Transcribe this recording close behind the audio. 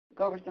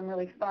go over some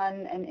really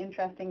fun and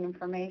interesting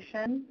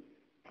information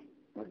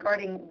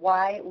regarding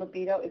why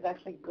libido is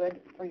actually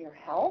good for your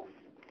health,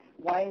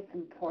 why it's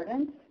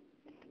important.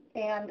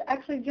 And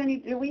actually, Jenny,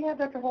 do we have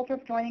Dr.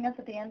 Holtorf joining us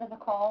at the end of the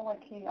call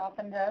like he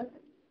often does?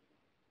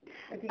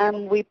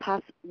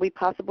 We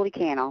possibly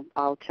can.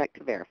 I'll check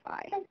to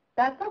verify. Okay.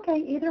 That's okay.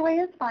 Either way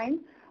is fine.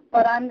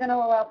 But I'm going to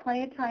allow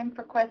plenty of time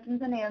for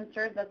questions and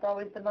answers. That's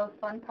always the most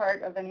fun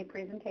part of any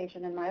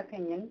presentation, in my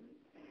opinion.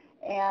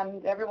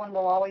 And everyone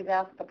will always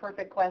ask the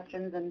perfect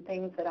questions and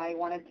things that I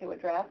wanted to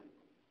address.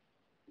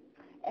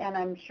 And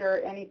I'm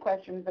sure any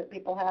questions that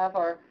people have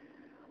are,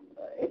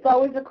 it's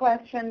always a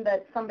question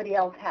that somebody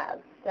else has.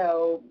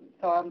 So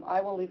I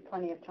will leave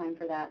plenty of time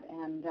for that,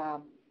 and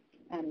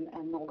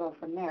we'll go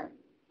from there.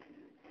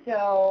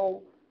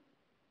 So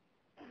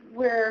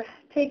we're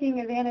taking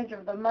advantage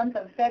of the month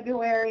of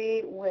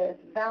February with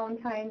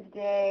Valentine's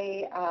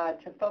Day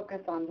to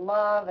focus on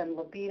love and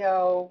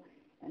libido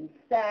and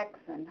sex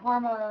and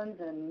hormones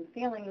and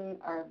feeling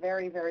our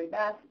very, very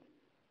best.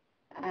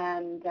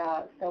 And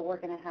so we're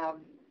going to have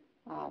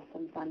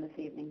some fun this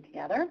evening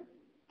together.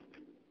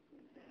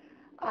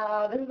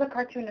 This is a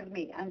cartoon of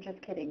me. I'm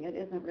just kidding. It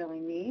isn't really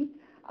me.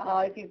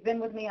 If you've been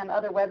with me on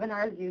other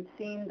webinars, you've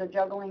seen the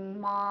juggling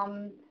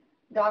mom,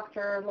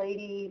 doctor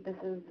lady. This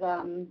is,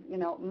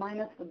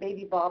 minus the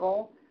baby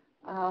bottle.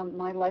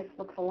 My life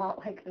looks a lot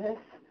like this,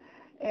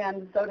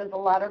 and so does a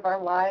lot of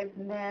our lives,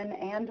 men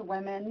and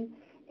women.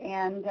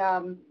 And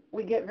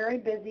we get very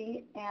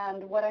busy,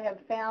 and what I have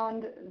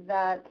found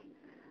that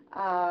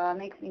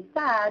makes me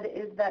sad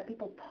is that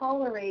people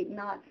tolerate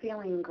not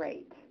feeling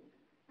great.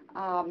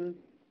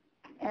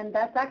 And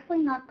that's actually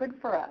not good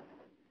for us.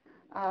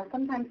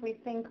 Sometimes we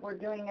think we're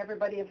doing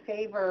everybody a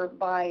favor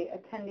by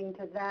attending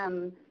to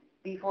them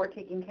before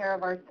taking care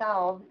of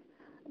ourselves,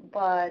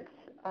 but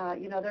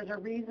there's a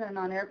reason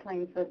on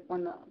airplanes that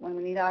when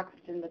we need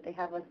oxygen that they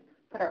have us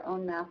put our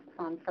own masks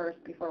on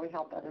first before we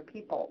help other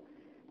people.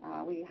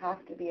 We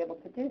have to be able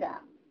to do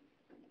that.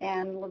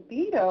 And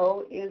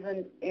libido is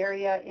an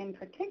area in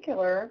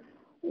particular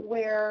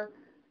where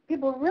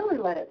people really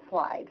let it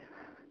slide.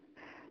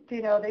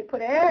 They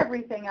put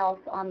everything else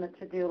on the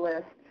to-do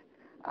list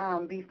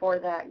before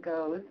that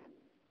goes.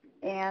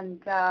 And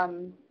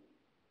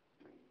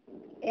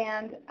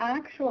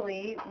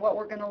actually, what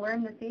we're going to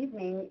learn this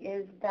evening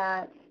is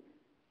that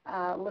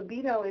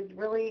libido is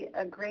really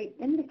a great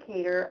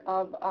indicator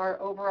of our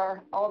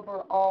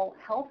overall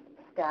health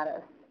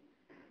status.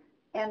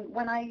 And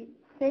when I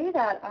say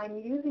that, I'm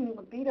using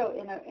libido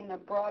in a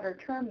broader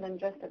term than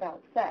just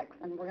about sex,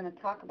 and we're going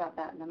to talk about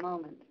that in a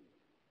moment.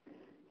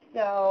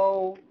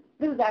 So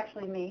this is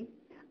actually me.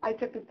 I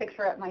took this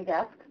picture at my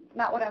desk. It's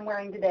not what I'm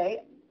wearing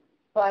today,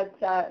 but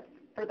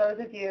for those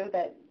of you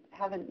that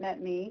haven't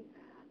met me,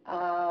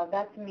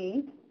 that's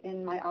me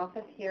in my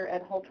office here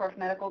at Holtorf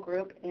Medical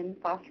Group in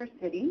Foster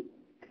City.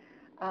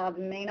 The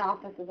main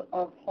office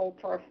of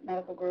Holtorf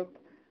Medical Group,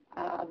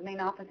 the main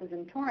office is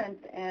in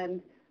Torrance,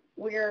 and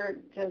we're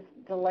just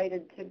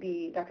delighted to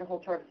be Dr.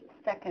 Holtorf's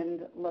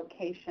second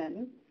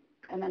location.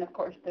 And then, of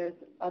course, there's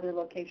other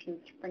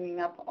locations springing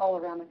up all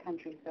around the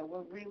country, so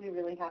we're really,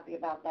 really happy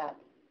about that.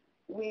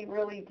 We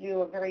really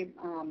do a really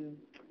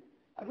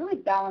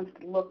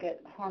balanced look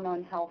at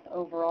hormone health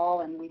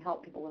overall, and we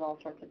help people with all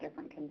sorts of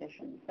different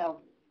conditions.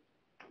 So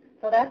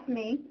that's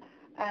me,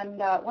 and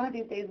one of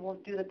these days we'll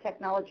do the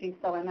technology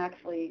so I'm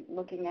actually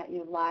looking at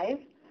you live.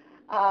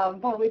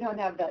 But we don't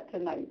have that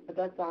tonight, but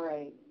that's all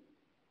right.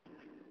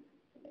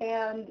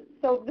 And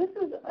so this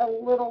is a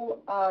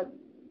little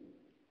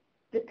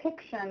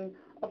depiction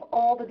of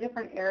all the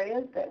different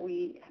areas that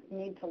we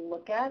need to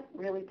look at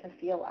really to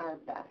feel our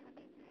best.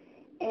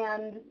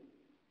 And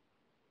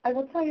I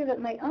will tell you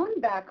that my own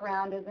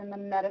background is in the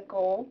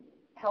medical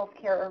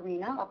healthcare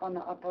arena up on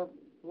the upper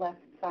left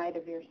side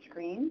of your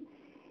screen.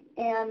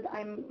 And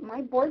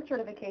my board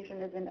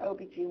certification is in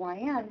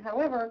OBGYN.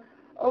 However,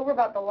 over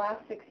about the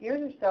last 6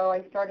 years or so,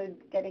 I started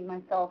getting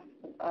myself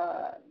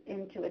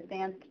into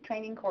advanced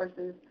training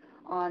courses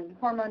on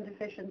hormone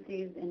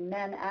deficiencies in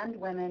men and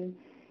women.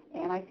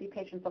 And I see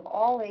patients of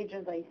all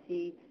ages. I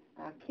see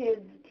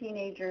kids,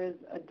 teenagers,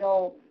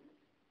 adults.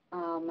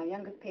 My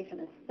youngest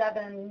patient is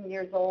 7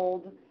 years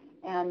old,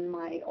 and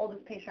my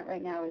oldest patient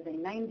right now is a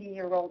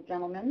 90-year-old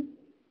gentleman.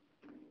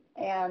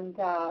 And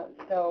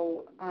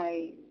so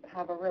I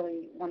have a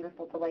really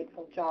wonderful,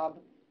 delightful job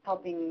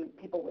helping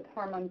people with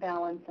hormone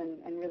balance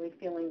and really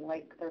feeling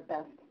like their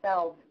best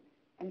selves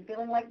and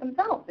feeling like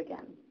themselves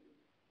again.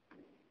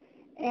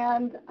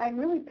 And I'm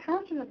really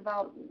passionate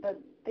about the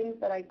things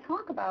that I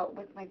talk about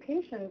with my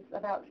patients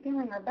about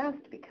feeling our best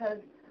because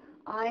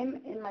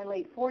I'm in my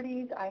late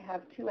 40s. I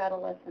have 2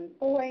 adolescent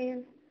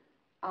boys.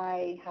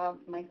 I have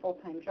my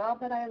full-time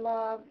job that I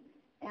love,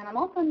 and I'm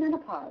also in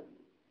menopause.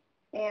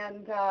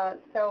 And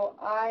so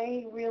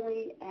I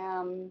really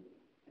am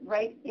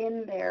right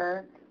in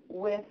there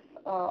with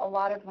a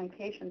lot of my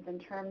patients in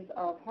terms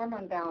of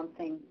hormone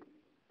balancing.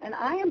 And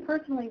I am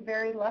personally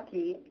very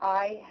lucky.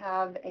 I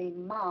have a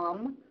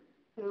mom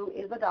who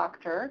is a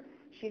doctor,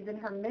 She's in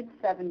her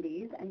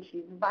mid-70s, and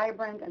she's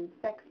vibrant and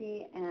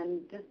sexy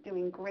and just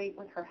doing great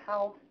with her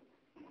health.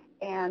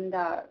 And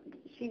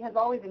she has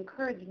always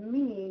encouraged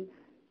me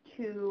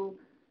to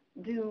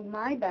do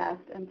my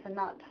best and to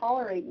not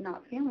tolerate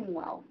not feeling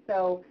well.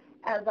 So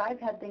as I've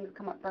had things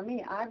come up for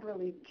me, I've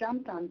really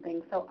jumped on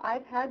things. So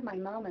I've had my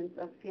moments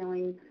of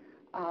feeling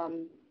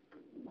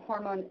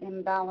hormone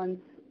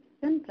imbalance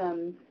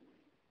symptoms,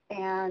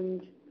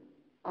 and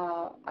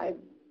I've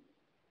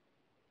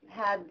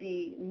had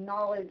the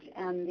knowledge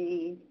and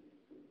the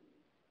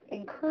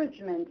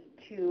encouragement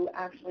to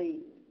actually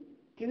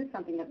do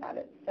something about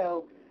it.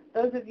 So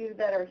those of you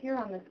that are here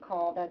on this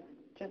call,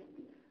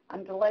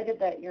 I'm delighted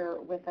that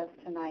you're with us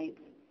tonight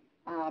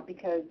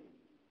because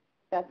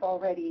that's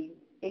already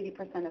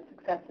 80% of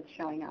success is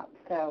showing up.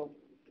 So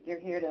you're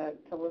here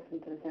to listen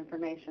to this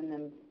information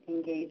and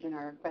engage in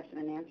our question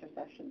and answer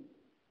session.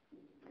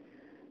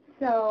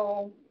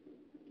 So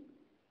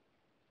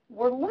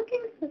we're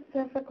looking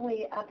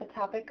specifically at the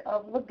topic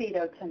of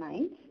libido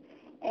tonight,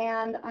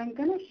 and I'm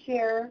going to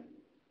share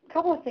a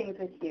couple of things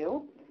with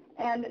you.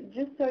 And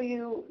just so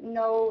you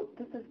know,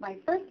 this is my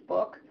first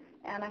book,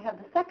 and I have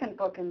the second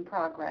book in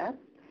progress,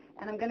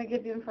 and I'm going to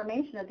give you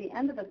information at the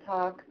end of the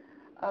talk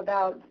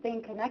about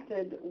staying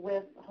connected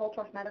with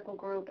Holtorf Medical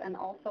Group and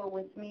also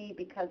with me,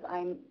 because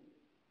I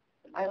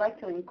like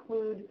to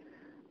include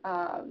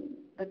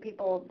the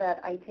people that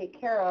I take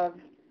care of,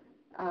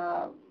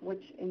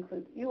 which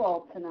includes you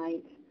all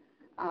tonight,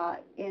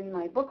 in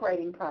my book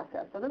writing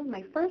process. So this is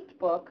my first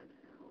book,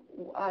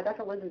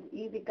 Dr. Liz's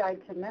Easy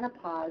Guide to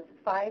Menopause,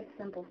 5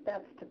 Simple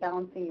Steps to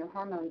Balancing Your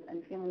Hormones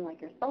and Feeling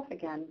Like Yourself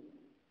Again.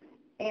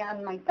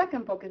 And my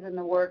second book is in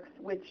the works,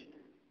 which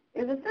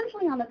is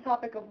essentially on the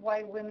topic of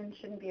why women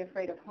shouldn't be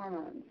afraid of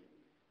hormones.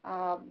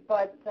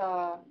 But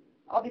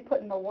I'll be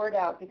putting the word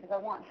out because I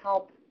want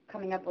help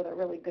coming up with a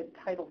really good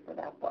title for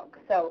that book.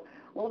 So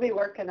we'll be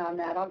working on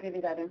that. I'll give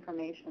you that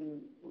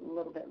information a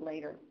little bit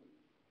later.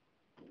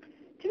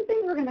 2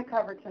 things we're going to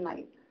cover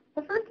tonight.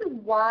 The first is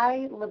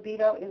why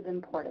libido is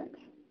important.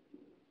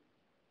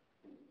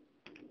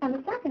 And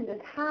the second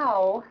is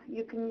how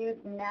you can use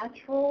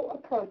natural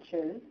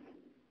approaches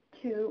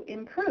to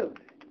improve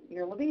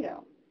your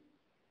libido.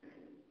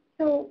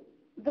 So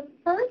the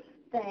first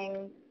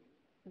thing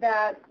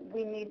that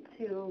we need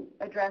to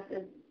address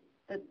is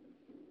the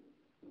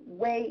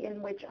way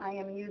in which I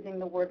am using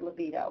the word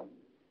libido.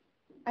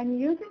 I'm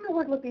using the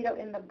word libido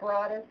in the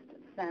broadest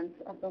sense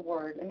of the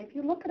word. And if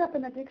you look it up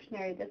in the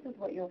dictionary, this is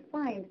what you'll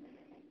find.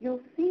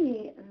 You'll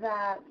see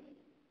that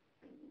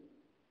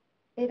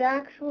it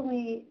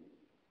actually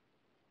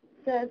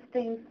says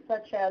things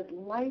such as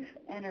life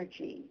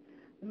energy,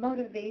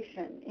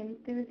 motivation,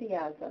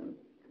 enthusiasm.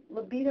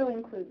 Libido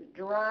includes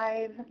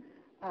drive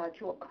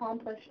to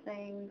accomplish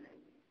things,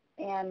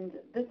 and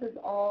this is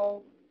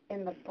all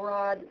in the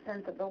broad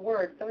sense of the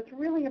word. So it's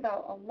really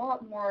about a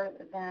lot more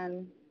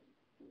than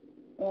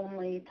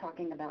only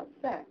talking about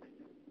sex.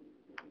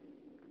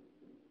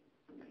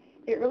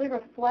 It really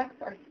reflects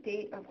our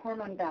state of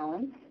hormone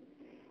balance,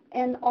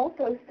 and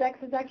also sex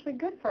is actually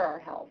good for our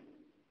health.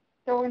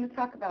 So we're going to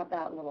talk about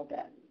that a little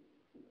bit.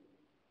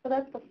 So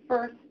that's the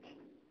first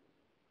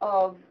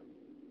of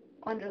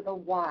under the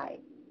why.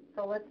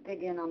 So let's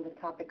dig in on the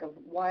topic of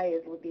why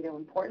is libido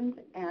important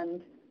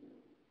and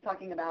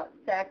talking about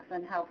sex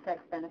and how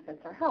sex benefits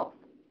our health.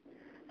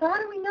 So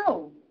how do we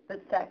know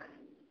that sex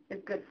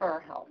is good for our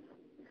health?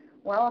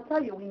 Well, I'll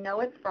tell you, we know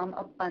it from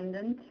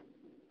abundant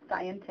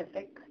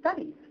scientific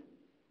studies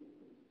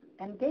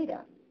and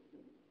data.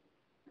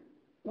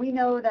 We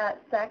know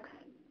that sex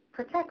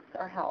protects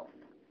our health,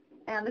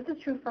 and this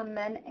is true for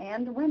men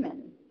and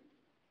women.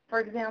 For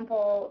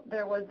example,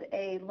 there was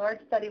a large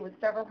study with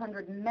several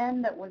hundred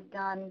men that was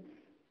done,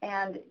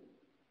 and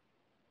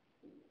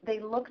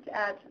they looked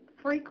at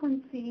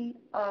frequency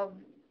of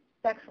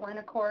sexual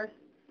intercourse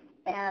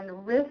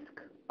and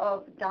risk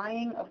of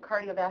dying of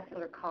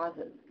cardiovascular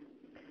causes.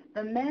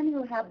 The men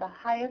who had the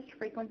highest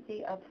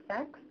frequency of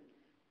sex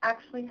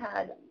actually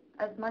had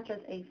as much as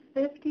a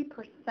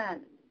 50%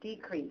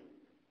 decrease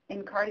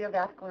in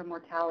cardiovascular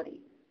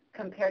mortality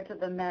compared to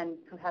the men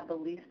who had the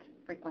least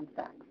frequent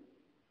sex.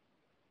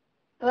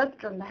 So that's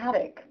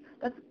dramatic.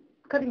 That's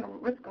cutting the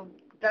risk of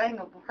dying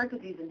of heart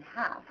disease in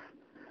half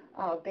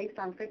based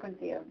on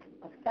frequency of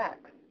sex.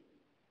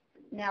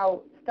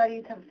 Now,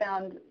 studies have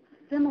found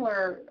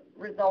similar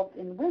results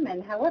in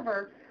women.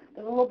 However,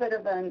 there's a little bit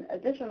of an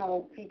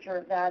additional feature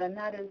of that, and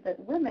that is that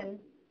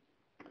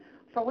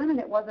for women,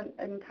 it wasn't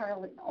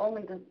entirely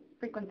only the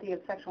frequency of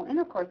sexual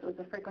intercourse, it was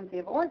the frequency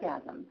of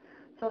orgasm.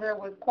 So there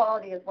was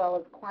quality as well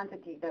as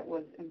quantity that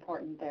was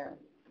important there.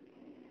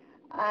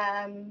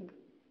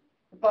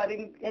 But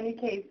in any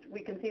case,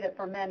 we can see that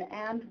for men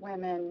and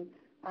women,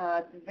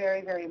 it's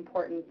very, very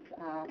important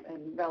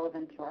and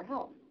relevant to our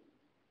health.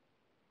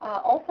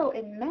 Also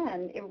in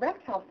men,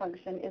 erectile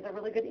function is a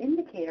really good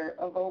indicator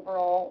of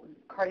overall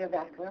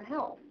cardiovascular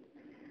health.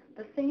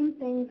 The same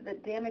things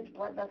that damage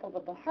blood vessels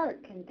of the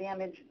heart can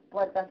damage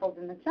blood vessels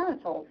in the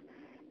genitals.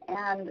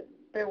 And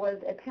there was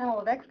a panel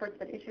of experts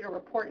that issued a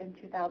report in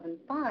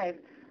 2005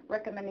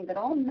 recommending that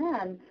all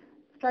men,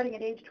 starting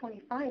at age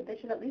 25, they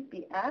should at least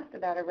be asked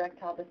about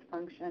erectile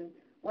dysfunction,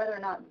 whether or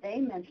not they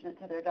mention it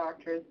to their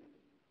doctors,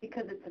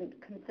 because it's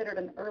considered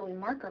an early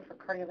marker for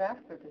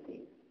cardiovascular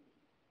disease.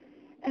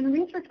 And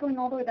research going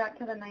all the way back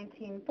to the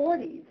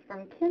 1940s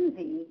from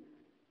Kinsey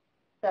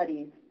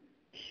studies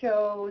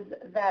shows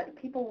that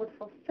people with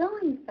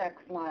fulfilling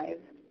sex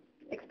lives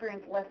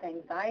experience less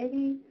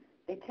anxiety,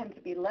 they tend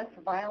to be less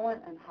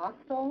violent and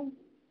hostile,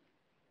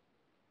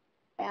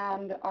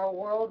 and our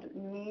world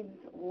needs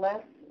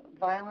less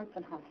violence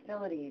and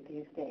hostility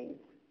these days.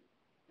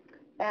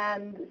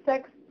 And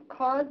sex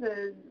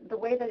causes, the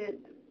way that it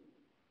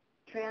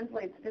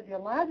translates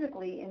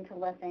physiologically into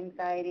less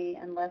anxiety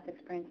and less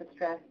experience of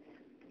stress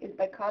is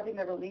by causing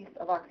the release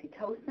of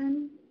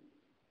oxytocin,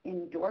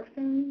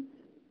 endorphins,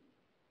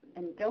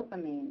 and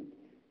dopamine.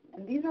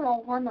 And these are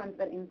all hormones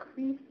that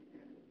increase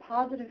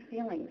positive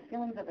feelings,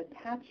 feelings of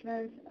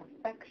attachment,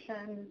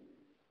 affection,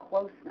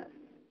 closeness.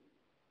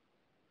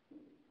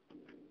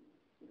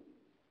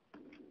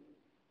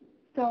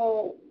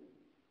 So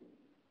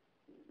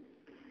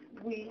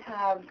we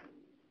have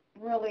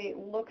really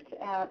looked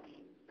at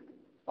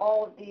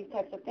all of these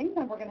types of things,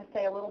 and we're going to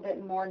say a little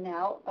bit more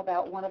now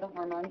about one of the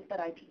hormones that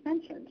I just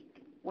mentioned,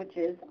 which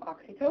is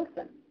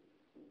oxytocin.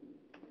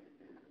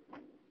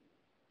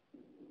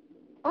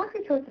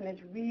 Oxytocin is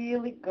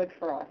really good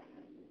for us.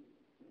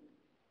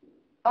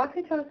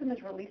 Oxytocin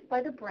is released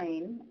by the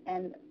brain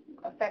and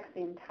affects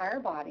the entire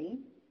body,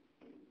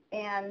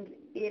 and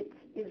it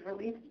is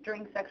released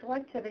during sexual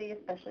activity,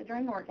 especially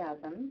during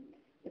orgasm.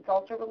 It's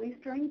also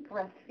released during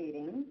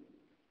breastfeeding,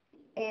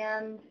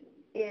 and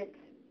it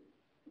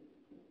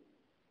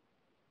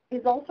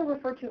is also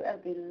referred to as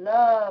the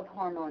love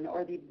hormone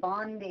or the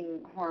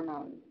bonding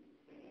hormone.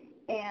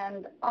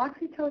 And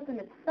oxytocin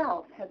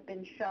itself has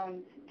been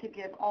shown to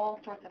give all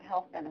sorts of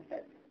health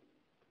benefits,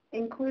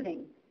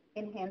 including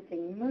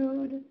enhancing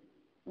mood,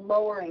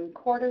 lowering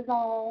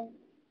cortisol,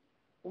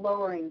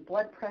 lowering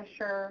blood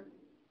pressure.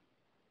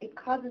 It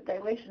causes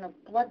dilation of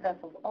blood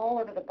vessels all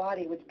over the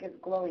body, which gives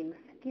glowing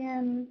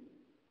skin.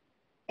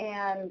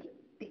 And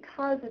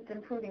because it's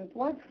improving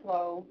blood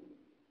flow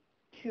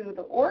to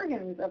the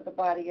organs of the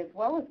body as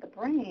well as the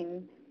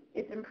brain,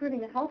 it's improving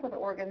the health of the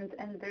organs,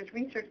 and there's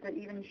research that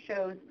even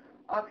shows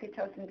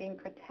oxytocin being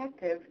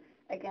protective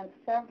against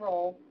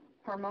several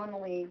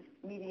hormonally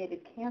mediated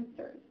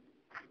cancers.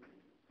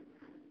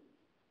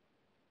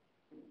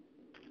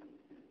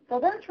 So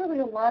that's really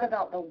a lot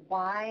about the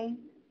why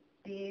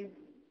these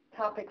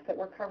topics that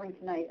we're covering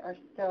tonight are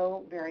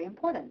so very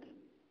important.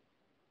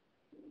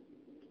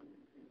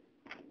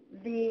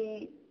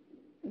 The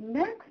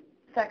next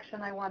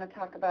section I want to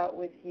talk about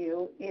with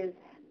you is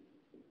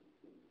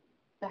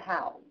the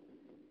how.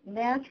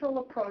 Natural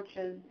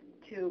approaches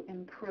to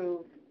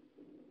improve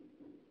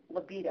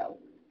libido.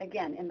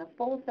 Again, in the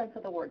full sense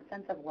of the word,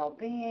 sense of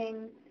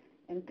well-being,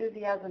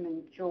 enthusiasm,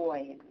 and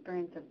joy,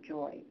 experience of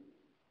joy.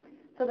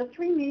 So the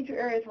three major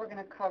areas we're going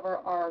to cover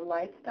are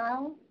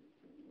lifestyle,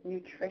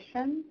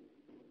 nutrition,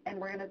 and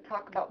we're going to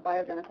talk about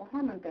bioidentical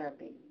hormone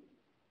therapy.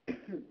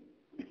 Okay.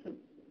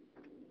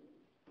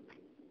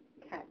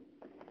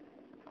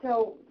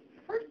 So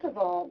first of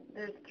all,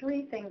 there's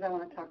three things I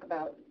want to talk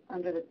about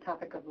under the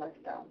topic of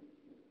lifestyle.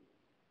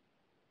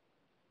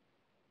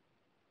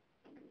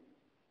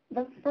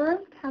 The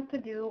first has to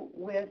do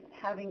with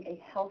having a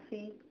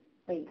healthy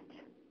weight.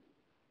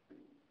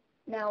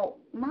 Now,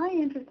 my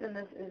interest in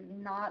this is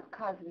not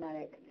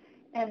cosmetic,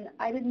 and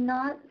I did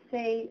not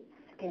say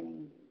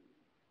skinny.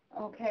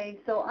 Okay,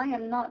 so I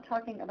am not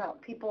talking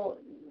about people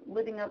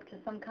living up to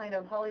some kind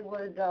of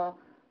Hollywood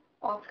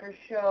Oscar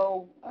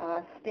show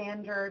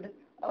standard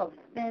of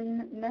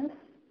thinness,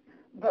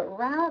 but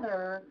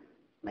rather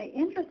my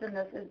interest in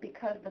this is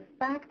because the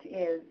fact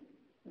is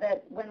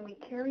that when we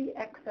carry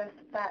excess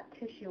fat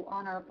tissue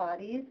on our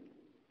bodies,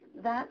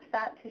 that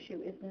fat tissue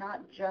is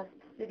not just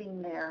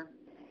sitting there.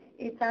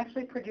 It's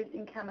actually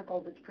producing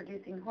chemicals. It's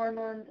producing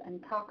hormones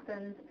and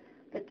toxins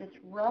that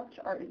disrupt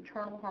our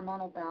internal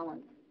hormonal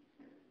balance.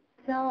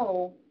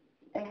 So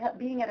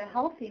being at a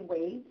healthy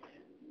weight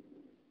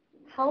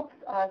helps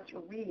us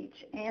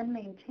reach and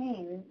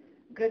maintain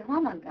good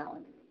hormone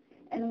balance.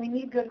 And we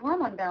need good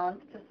hormone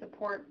balance to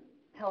support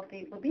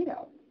healthy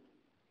libido.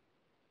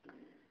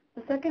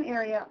 The second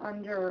area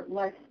under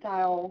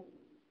lifestyle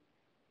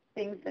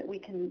things that we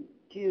can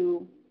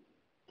do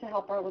to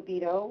help our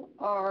libido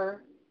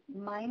are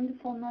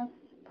mindfulness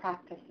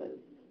practices.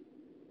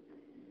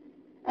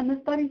 And the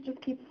studies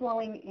just keep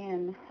flowing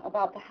in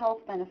about the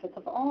health benefits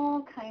of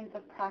all kinds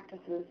of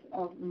practices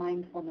of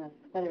mindfulness,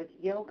 whether it's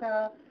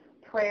yoga,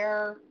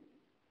 prayer,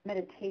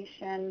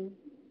 meditation,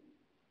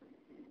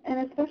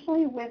 and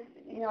especially with,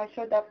 I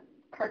showed that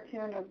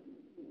cartoon of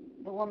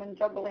the woman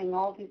juggling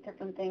all these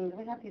different things.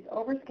 We have these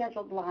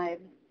overscheduled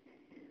lives,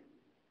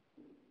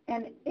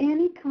 and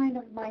any kind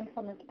of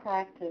mindfulness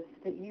practice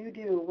that you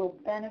do will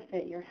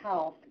benefit your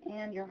health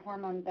and your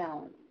hormone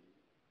balance.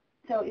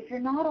 So if you're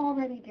not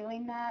already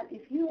doing that,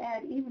 if you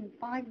add even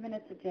 5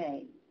 minutes a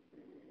day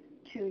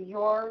to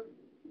your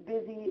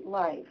busy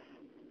life,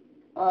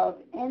 of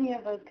any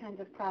of those kinds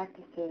of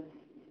practices,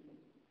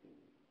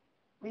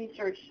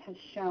 research has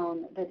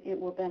shown that it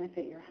will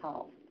benefit your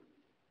health.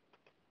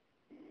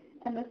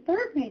 And the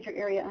third major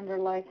area under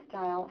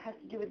lifestyle has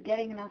to do with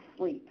getting enough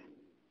sleep.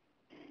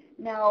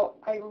 Now,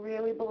 I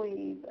really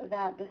believe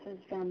that this is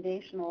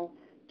foundational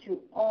to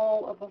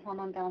all of the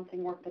hormone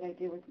balancing work that I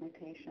do with my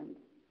patients.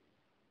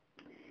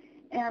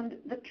 And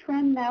the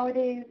trend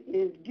nowadays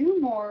is do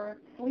more,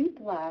 sleep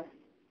less,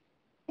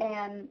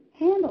 and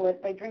handle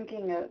it by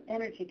drinking an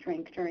energy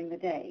drink during the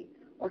day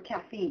or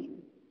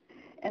caffeine.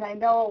 And I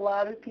know a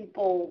lot of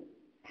people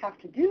have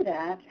to do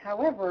that.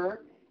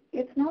 However,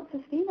 it's not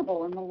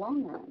sustainable in the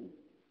long run.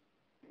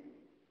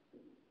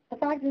 The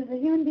fact is that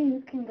human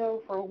beings can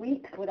go for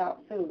weeks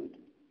without food,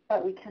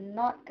 but we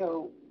cannot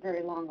go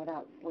very long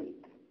without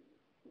sleep.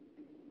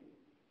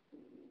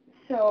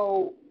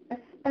 So,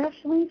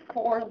 especially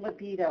for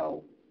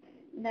libido.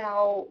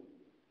 Now,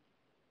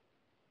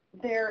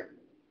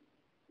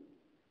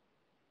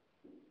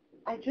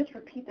 I just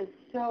repeat this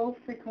so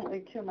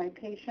frequently to my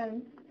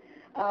patients,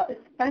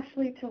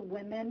 especially to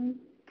women.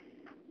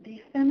 The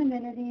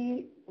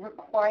femininity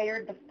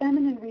required, the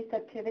feminine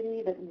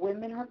receptivity that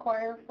women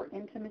require for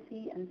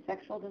intimacy and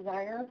sexual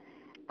desire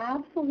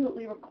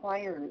absolutely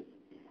requires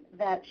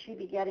that she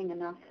be getting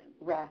enough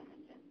rest.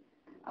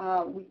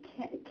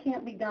 It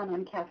can't be done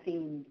on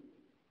caffeine.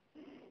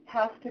 It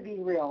has to be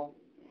real.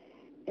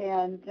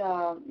 And,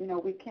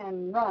 we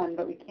can run,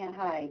 but we can't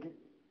hide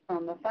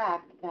from the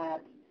fact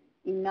that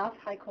enough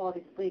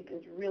high-quality sleep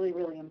is really,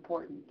 really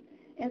important.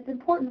 And it's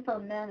important for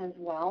men as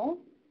well.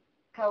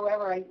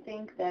 However, I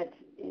think that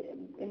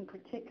in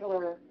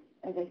particular,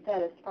 as I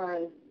said, as far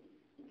as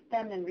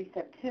feminine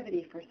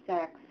receptivity for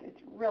sex, it's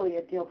really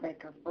a deal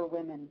breaker for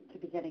women to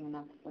be getting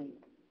enough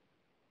sleep.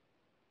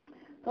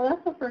 So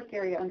that's the first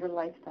area under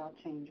lifestyle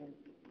changes.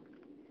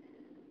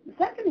 The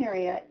second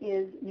area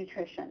is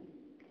nutrition.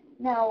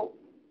 Now,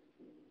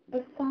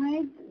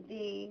 besides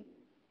the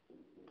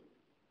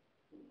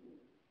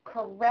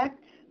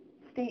correct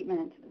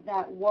statement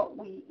that what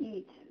we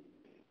eat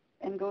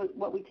and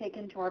what we take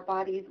into our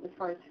bodies as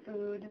far as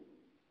food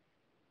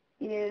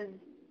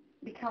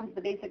becomes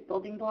the basic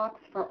building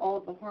blocks for all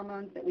of the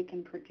hormones that we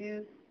can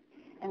produce,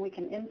 and we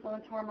can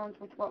influence hormones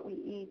with what we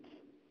eat.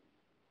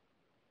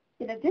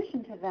 In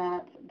addition to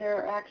that, there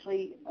are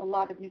actually a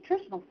lot of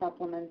nutritional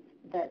supplements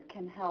that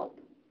can help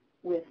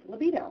with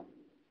libido.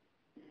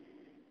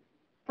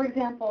 For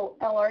example,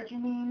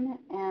 L-arginine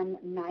and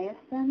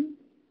niacin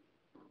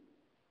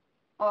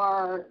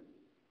are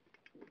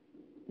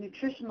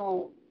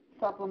nutritional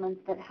supplements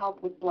that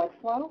help with blood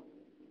flow,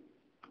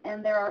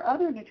 and there are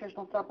other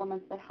nutritional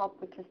supplements that help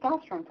with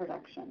testosterone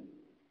production.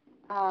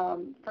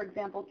 For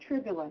example,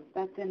 Tribulus,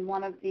 that's in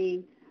one of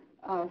the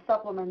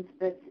supplements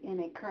that's in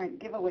a current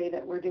giveaway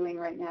that we're doing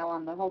right now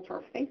on the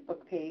Holtorf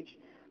Facebook page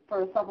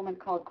for a supplement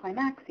called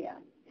Climaxia.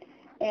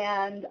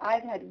 And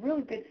I've had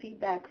really good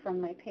feedback from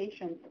my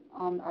patients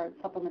on our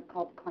supplement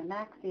called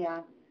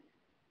Climaxia,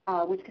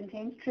 which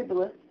contains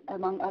Tribulus,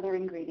 among other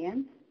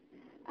ingredients.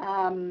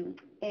 And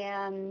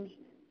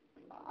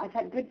I've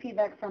had good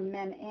feedback from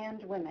men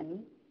and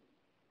women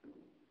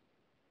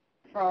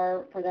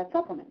for that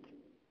supplement.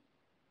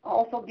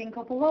 Also,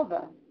 ginkgo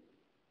biloba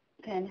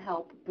can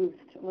help boost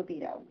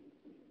libido.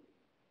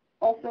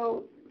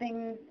 Also,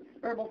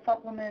 herbal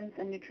supplements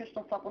and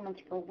nutritional supplements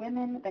for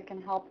women that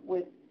can help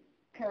with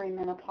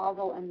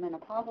perimenopausal and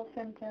menopausal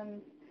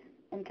symptoms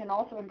and can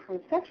also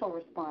improve sexual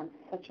response,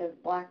 such as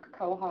black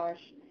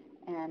cohosh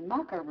and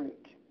maca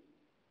root.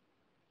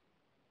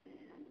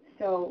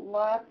 So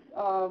lots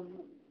of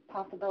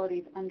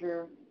possibilities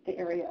under the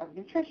area of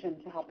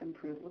nutrition to help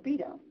improve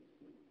libido.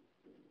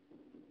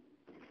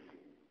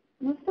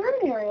 And the third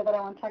area that I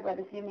want to talk about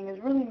this evening is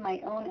really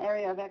my own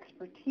area of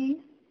expertise,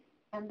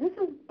 and this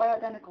is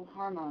bioidentical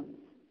hormones.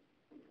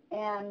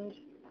 And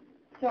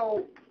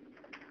so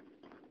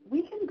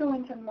we can go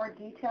into more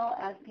detail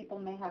as people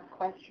may have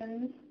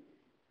questions,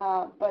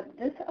 but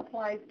this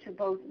applies to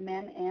both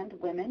men and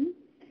women.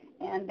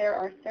 And there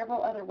are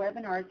several other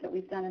webinars that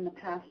we've done in the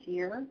past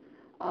year.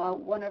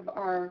 One of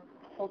our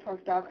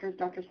Holtorf doctors,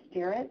 Dr.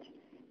 Sterrett,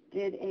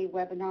 did a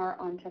webinar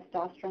on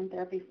testosterone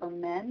therapy for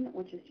men,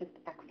 which is just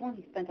excellent.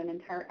 He spent an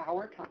entire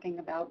hour talking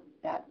about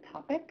that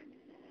topic.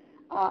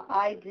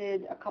 I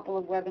did a couple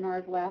of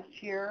webinars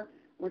last year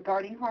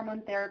regarding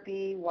hormone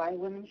therapy, why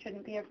women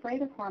shouldn't be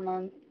afraid of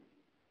hormones,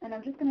 and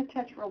I'm just going to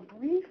touch real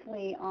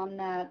briefly on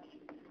that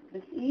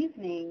this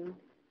evening.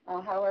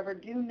 However,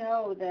 do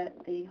know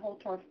that the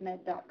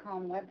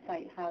holtorfmed.com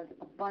website has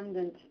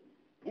abundant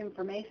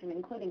information,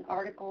 including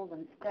articles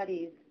and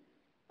studies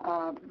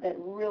that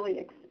really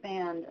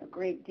expand a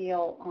great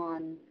deal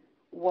on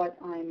what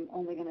I'm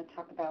only going to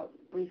talk about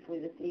briefly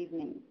this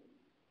evening.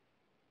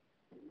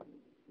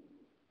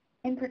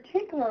 In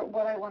particular,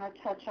 what I want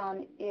to touch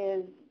on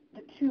is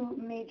the two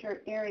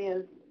major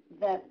areas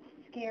that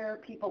scare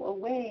people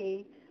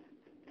away,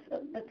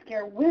 that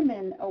scare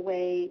women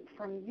away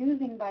from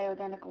using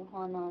bioidentical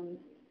hormones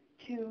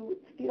to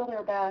feel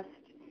their best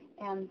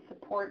and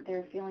support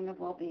their feeling of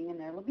well-being and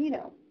their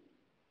libido.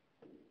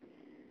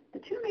 The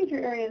two major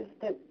areas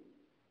that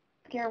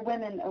scare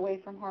women away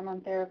from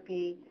hormone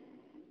therapy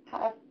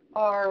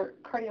are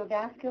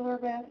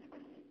cardiovascular risks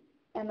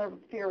and the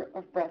fear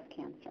of breast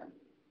cancer.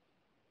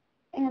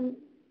 And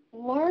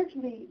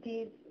largely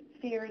these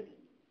fears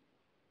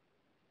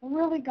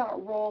really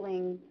got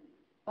rolling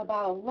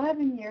about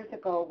 11 years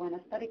ago when a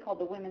study called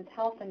the Women's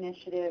Health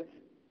Initiative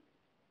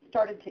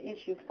started to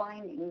issue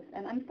findings,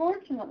 and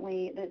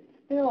unfortunately it's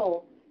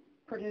still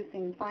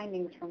producing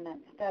findings from that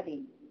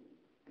study.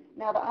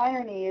 Now the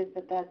irony is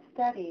that that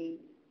study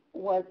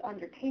was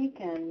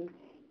undertaken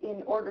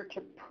in order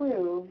to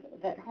prove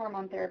that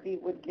hormone therapy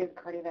would give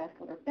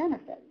cardiovascular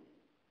benefits.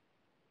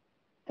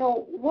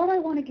 So what I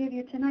want to give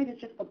you tonight is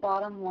just the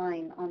bottom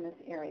line on this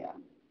area.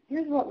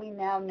 Here's what we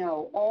now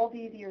know all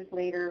these years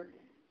later,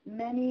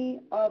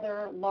 many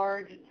other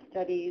large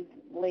studies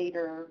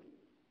later,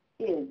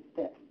 is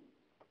this.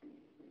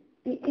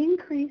 The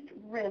increased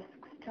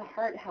risks to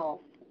heart health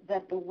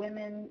that the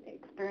women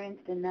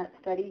experienced in that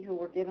study who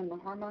were given the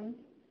hormones,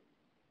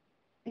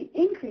 the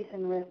increase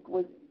in risk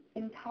was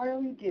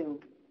entirely due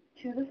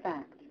to the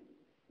fact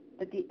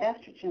that the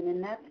estrogen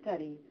in that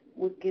study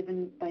was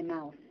given by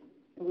mouth.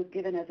 It was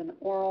given as an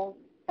oral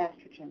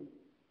estrogen.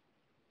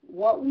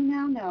 What we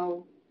now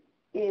know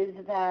is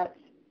that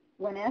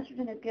when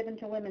estrogen is given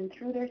to women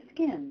through their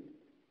skin,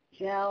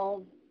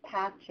 gels,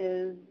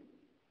 patches,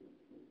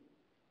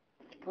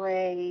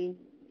 spray,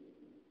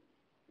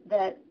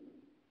 that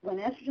when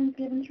estrogen is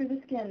given through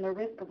the skin, the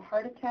risk of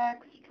heart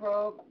attack,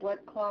 stroke, blood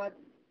clots,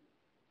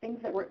 things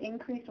that were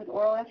increased with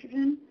oral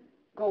estrogen,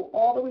 go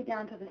all the way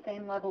down to the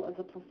same level as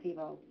a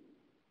placebo.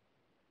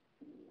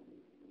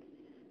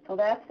 So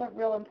that's the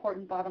real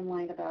important bottom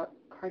line about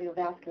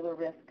cardiovascular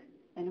risk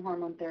and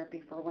hormone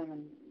therapy for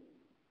women.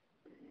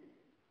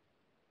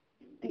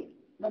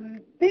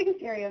 The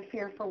biggest area of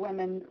fear for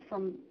women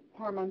from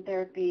hormone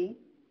therapy,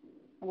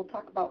 and we'll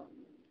talk about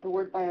the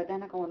word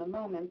bioidentical in a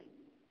moment,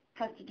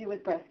 has to do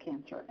with breast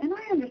cancer. And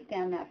I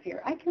understand that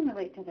fear. I can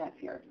relate to that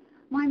fear.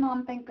 My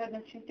mom, thank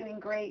goodness, she's doing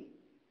great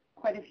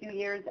quite a few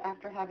years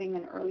after having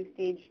an early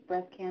stage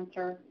breast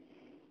cancer.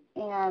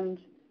 And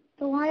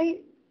so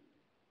I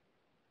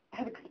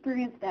have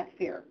experienced that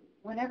fear.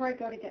 Whenever I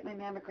go to get my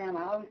mammogram,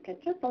 I always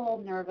get just a little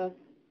nervous.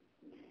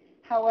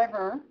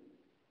 However,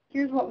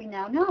 here's what we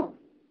now know.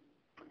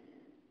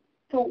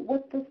 So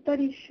what the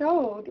study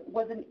showed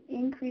was an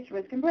increased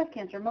risk in breast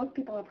cancer. Most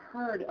people have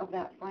heard of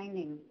that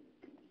finding.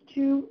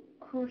 Two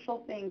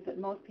crucial things that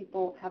most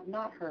people have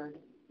not heard.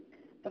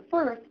 The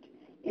first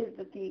is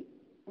that the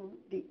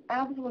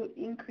absolute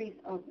increase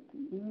of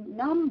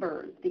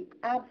numbers, the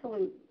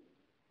absolute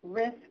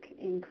risk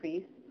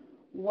increase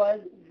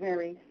was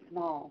very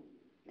small.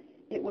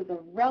 It was a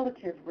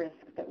relative risk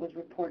that was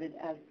reported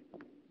as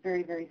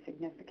very, very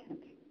significant.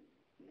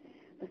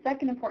 The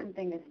second important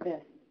thing is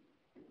this.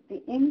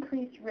 The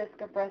increased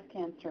risk of breast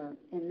cancer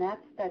in that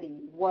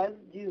study was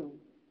due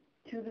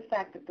to the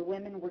fact that the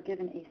women were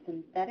given a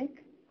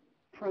synthetic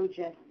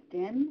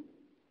progestin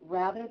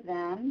rather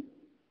than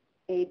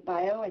a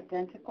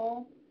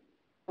bioidentical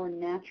or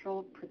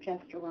natural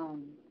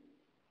progesterone.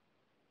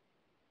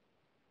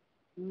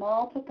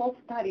 Multiple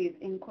studies,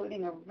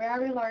 including a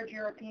very large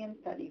European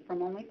study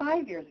from only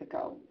 5 years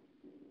ago,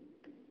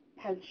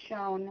 has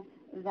shown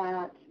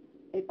that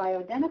a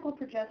bioidentical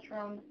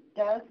progesterone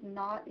does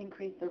not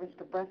increase the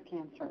risk of breast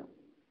cancer.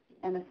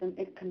 And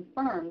it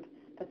confirmed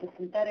that the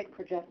synthetic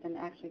progestin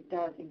actually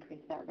does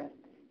increase that risk.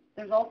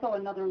 There's also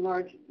another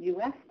large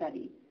U.S.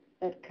 study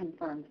that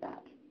confirms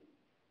that.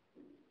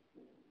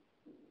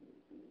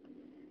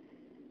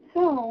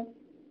 So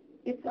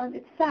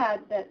it's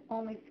sad that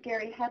only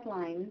scary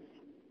headlines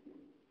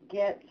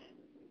get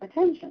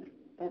attention.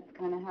 That's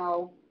kind of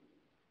how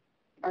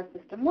our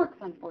system works,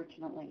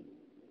 unfortunately.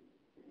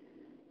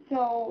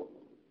 So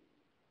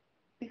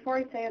before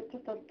I say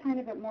just a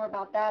tiny bit more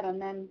about that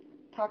and then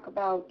talk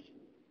about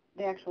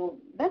the actual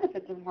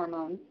benefits of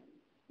hormones,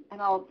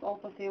 and I'll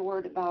also say a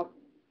word about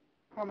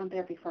hormone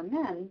therapy for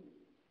men,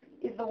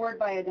 is the word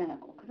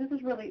bioidentical, because this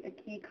is really a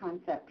key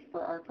concept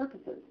for our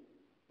purposes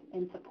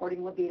in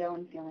supporting libido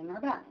and feeling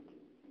our best.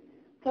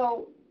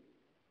 So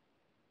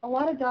a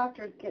lot of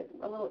doctors get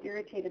a little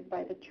irritated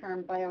by the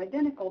term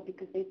bioidentical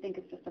because they think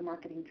it's just a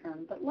marketing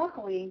term, but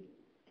luckily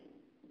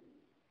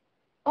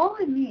all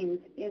it means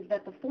is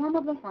that the form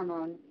of the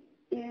hormone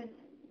is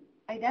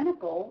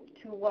identical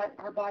to what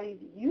our bodies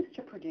used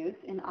to produce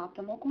in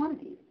optimal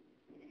quantities.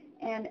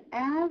 And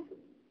as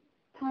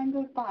time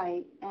goes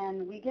by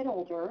and we get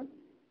older,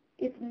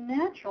 it's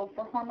natural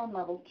for hormone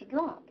levels to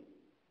drop.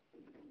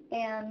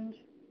 And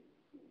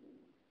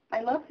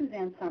I love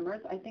Suzanne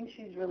Summers. I think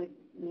she's really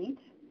neat.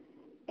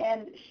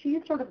 And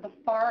she's sort of the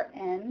far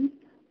end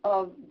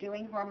of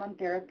doing hormone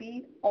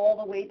therapy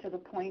all the way to the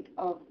point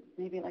of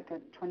maybe like a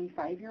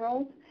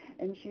 25-year-old,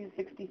 and she's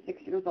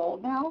 66 years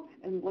old now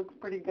and looks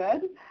pretty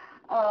good.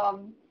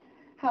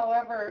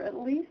 However, at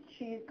least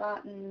she's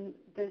gotten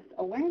this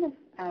awareness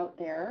out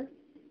there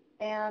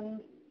and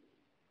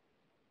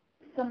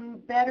some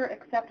better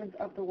acceptance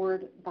of the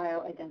word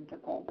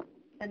bioidentical.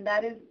 And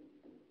that is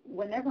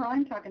whenever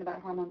I'm talking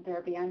about hormone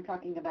therapy, I'm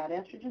talking about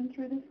estrogen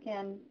through the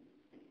skin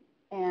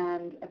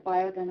and a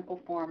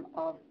bioidentical form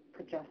of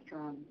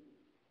progesterone.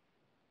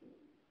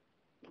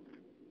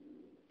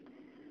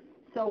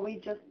 So we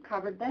just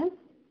covered this.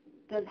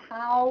 Does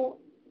how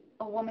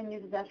a woman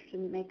uses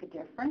estrogen make a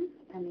difference?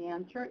 And the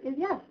answer is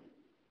yes.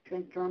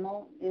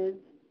 Transdermal is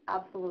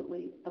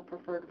absolutely the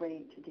preferred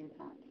way to do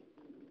that.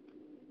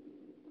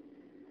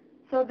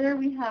 So there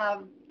we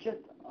have just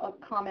a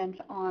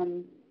comment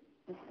on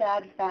the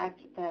sad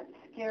fact that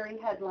scary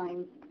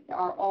headlines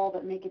are all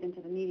that make it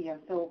into the media.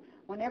 So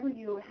whenever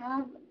you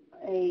have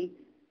a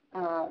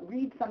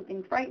read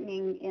something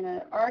frightening in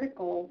an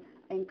article,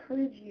 I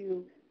encourage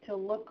you to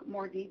look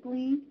more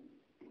deeply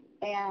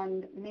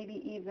and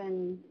maybe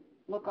even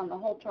look on the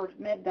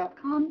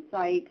holtorfmed.com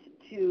site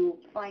to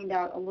find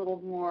out a little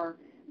more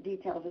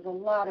details. There's a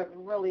lot of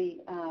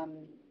really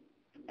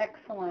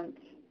excellent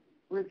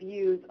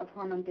reviews of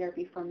hormone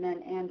therapy for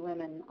men and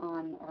women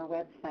on our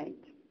website.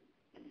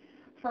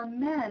 For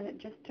men,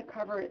 just to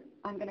cover it,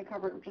 I'm going to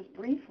cover it just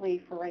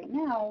briefly for right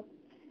now.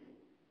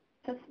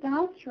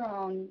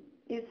 Testosterone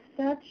is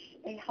such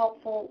a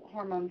helpful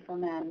hormone for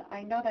men.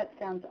 I know that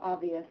sounds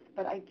obvious,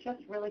 but I just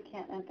really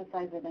can't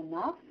emphasize it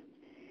enough.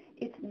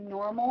 It's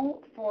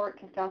normal for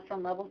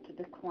testosterone levels to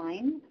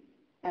decline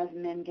as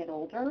men get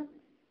older,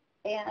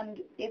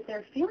 and if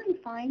they're feeling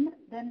fine,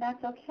 then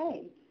that's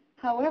okay.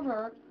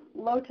 However,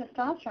 low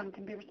testosterone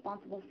can be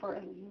responsible for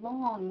a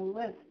long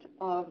list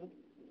of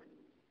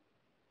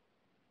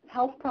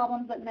health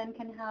problems that men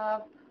can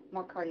have,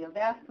 more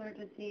cardiovascular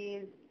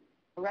disease,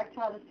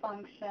 erectile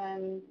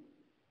dysfunction,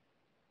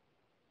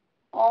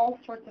 all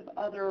sorts of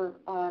other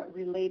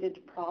related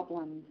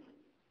problems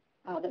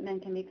that men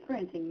can be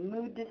experiencing.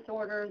 Mood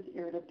disorders,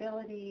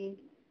 irritability,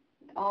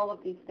 all of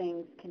these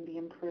things can be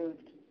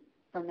improved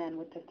for men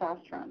with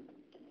testosterone.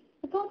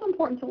 It's also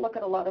important to look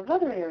at a lot of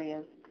other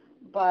areas,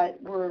 but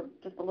we're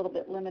just a little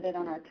bit limited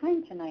on our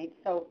time tonight.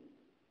 So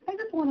I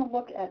just want to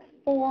look at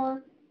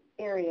 4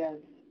 areas,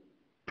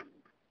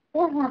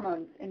 4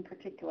 hormones in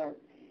particular,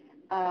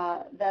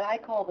 that I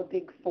call the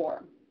big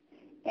 4.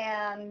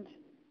 And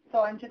so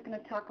I'm just going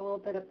to talk a little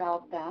bit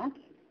about that,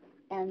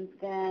 and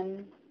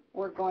then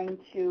we're going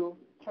to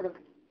sort of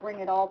bring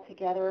it all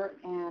together,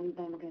 and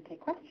then we're going to take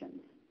questions.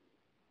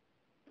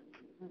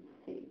 Let's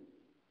see.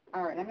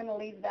 All right, I'm going to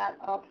leave that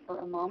up for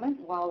a moment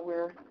while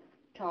we're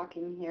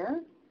talking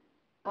here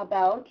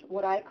about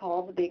what I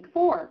call the big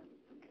 4.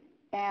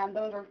 And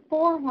those are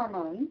 4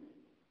 hormones.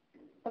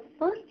 The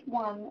first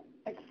one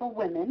for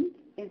women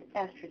is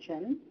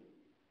estrogen.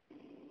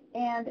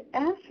 And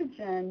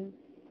estrogen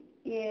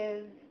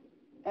is,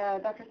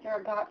 Dr.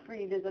 Sarah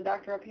Gottfried is a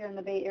doctor up here in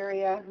the Bay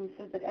Area who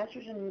says that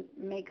estrogen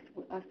makes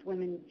us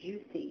women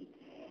juicy.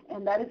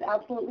 And that is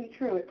absolutely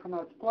true. It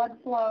promotes blood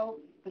flow.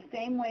 The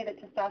same way that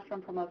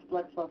testosterone promotes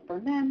blood flow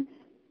for men,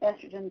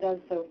 estrogen does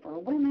so for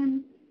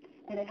women.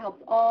 And it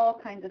helps all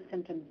kinds of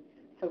symptoms.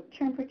 So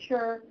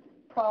temperature,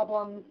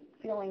 problems,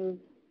 feeling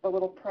the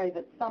little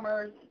private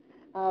summers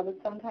that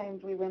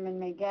sometimes we women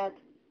may get.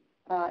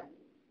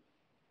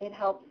 It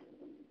helps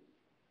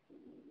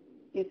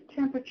if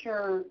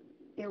temperature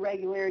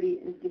irregularity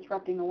is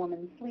disrupting a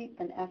woman's sleep,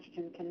 then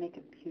estrogen can make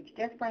a huge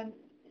difference.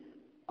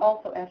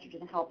 Also,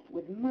 estrogen helps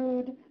with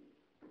mood.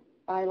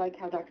 I like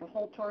how Dr.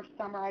 Holtorf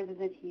summarizes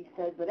it. He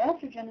says that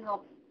estrogen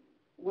helps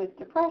with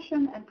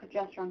depression and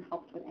progesterone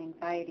helps with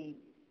anxiety.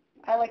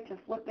 I like to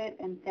flip it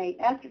and say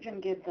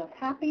estrogen gives us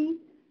happy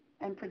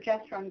and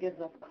progesterone gives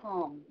us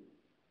calm.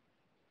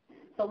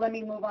 So let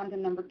me move on to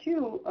number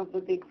 2 of the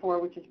big 4,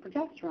 which is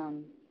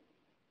progesterone.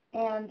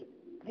 And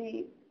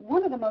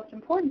one of the most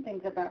important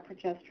things about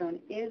progesterone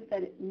is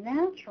that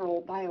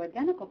natural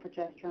bioidentical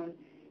progesterone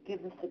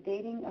gives a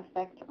sedating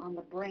effect on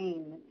the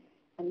brain.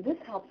 And this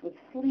helps with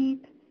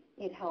sleep,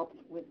 it helps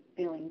with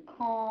feeling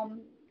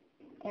calm,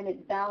 and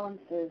it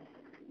balances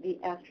the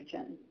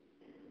estrogen.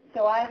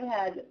 So I've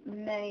had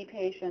many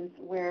patients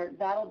where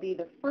that'll be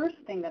the first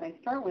thing that I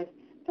start with,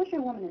 especially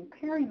a woman in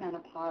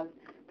perimenopause.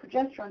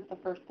 Progesterone's the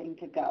first thing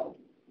to go.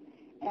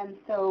 And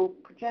so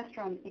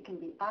progesterone, it can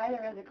be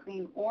either as a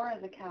cream or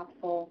as a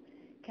capsule,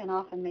 can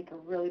often make a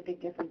really big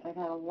difference. I've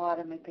had a lot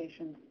of my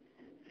patients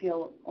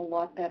feel a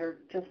lot better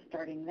just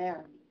starting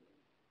there.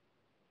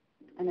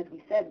 And as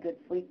we said, good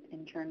sleep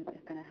in turn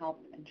is going to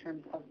help in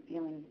terms of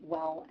feeling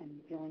well and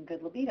feeling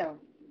good libido.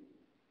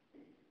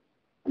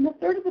 And the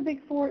third of the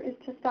big 4 is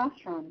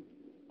testosterone.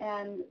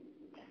 And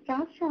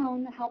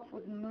testosterone helps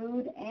with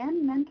mood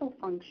and mental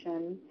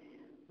function,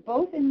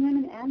 both in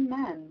women and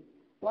men.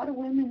 A lot of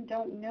women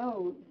don't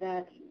know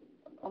that,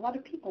 a lot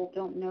of people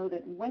don't know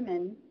that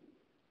women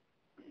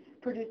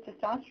produce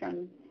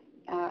testosterone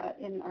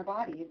in our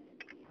bodies.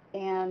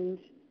 And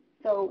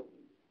so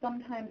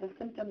sometimes a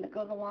symptom that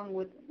goes along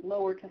with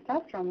lower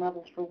testosterone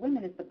levels for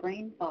women is the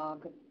brain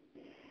fog.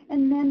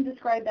 And men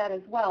describe that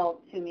as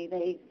well to me.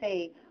 They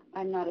say,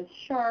 I'm not as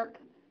sharp,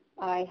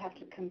 I have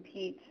to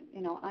compete,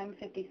 I'm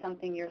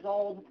 50-something years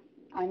old,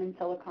 I'm in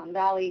Silicon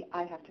Valley,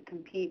 I have to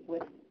compete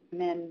with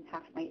men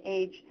half my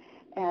age,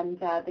 and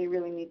they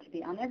really need to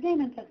be on their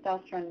game, and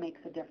testosterone makes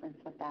a difference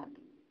with that.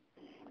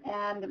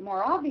 And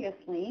more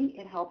obviously,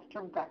 it helps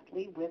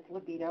directly with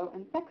libido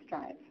and sex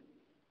drive.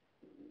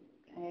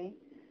 Okay?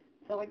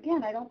 So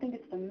again, I don't think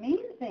it's the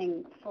main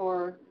thing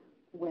for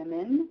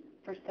women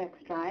for sex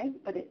drive,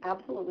 but it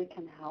absolutely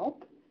can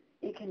help.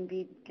 It can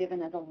be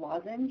given as a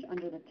lozenge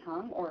under the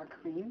tongue or a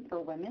cream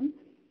for women.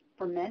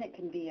 For men, it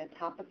can be a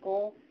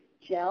topical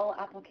gel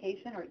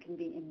application or it can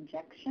be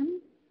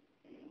injection.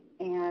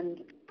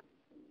 And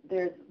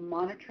there's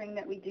monitoring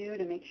that we do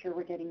to make sure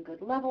we're getting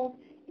good levels,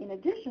 in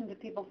addition to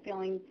people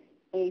feeling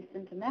a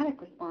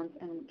symptomatic response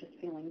and just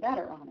feeling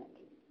better on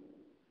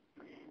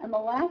it. And the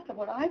last of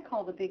what I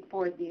call the big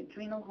four is the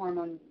adrenal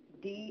hormone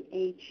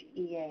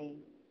DHEA.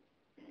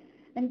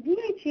 And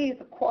DHEA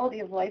is a quality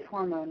of life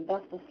hormone,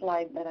 thus the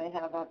slide that I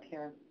have up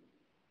here,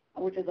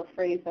 which is a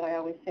phrase that I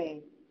always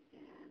say.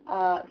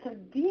 So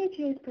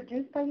DHEA is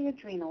produced by the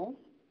adrenals,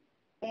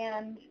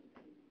 and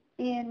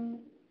in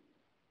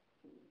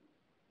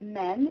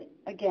men,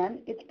 again,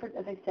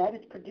 as I said,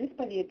 it's produced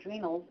by the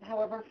adrenals.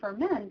 However, for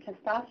men,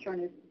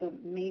 testosterone is the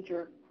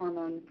major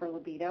hormone for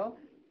libido.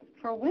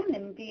 For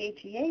women,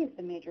 DHEA is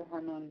the major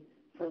hormone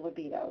for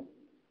libido.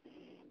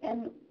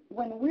 And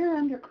when we're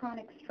under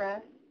chronic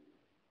stress,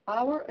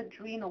 our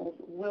adrenals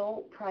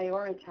will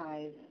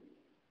prioritize.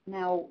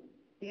 Now,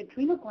 the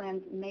adrenal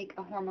glands make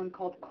a hormone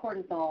called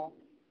cortisol,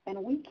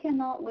 and we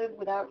cannot live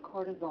without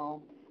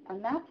cortisol,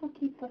 and that's what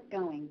keeps us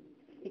going.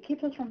 It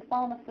keeps us from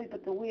falling asleep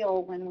at the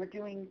wheel when we're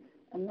doing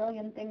a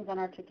million things on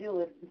our to-do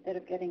list instead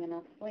of getting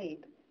enough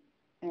sleep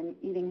and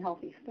eating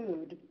healthy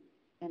food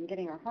and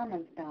getting our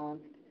hormones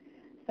balanced.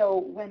 So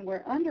when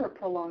we're under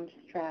prolonged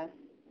stress,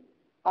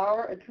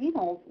 our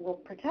adrenals will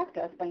protect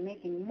us by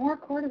making more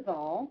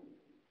cortisol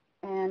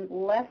and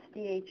less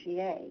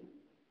DHEA.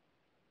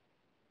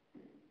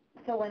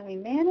 So when we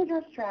manage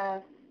our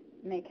stress,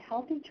 make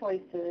healthy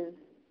choices,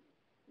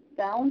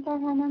 balance our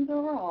hormones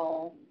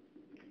overall,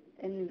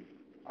 and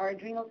our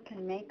adrenals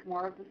can make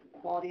more of this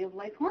quality of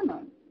life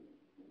hormone,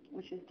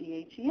 which is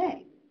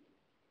DHEA.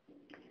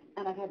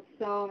 And I've had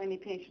so many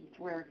patients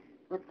where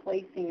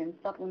replacing and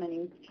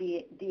supplementing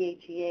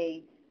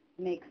DHEA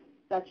makes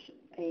such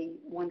a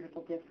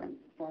wonderful difference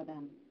for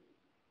them.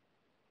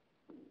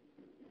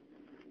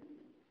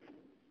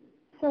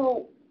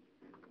 So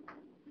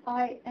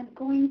I am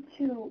going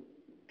to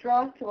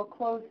draw to a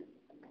close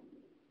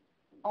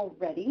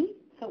already,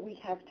 so we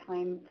have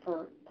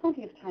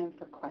plenty of time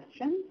for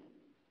questions.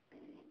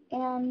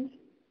 And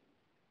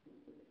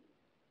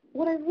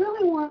what I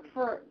really want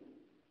for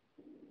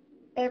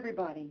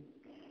everybody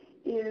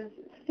is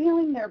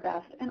feeling their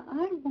best. And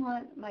I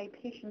want my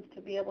patients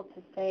to be able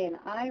to say, and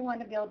I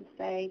want to be able to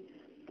say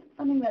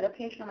something that a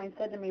patient of mine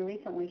said to me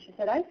recently. She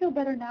said, I feel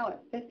better now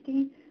at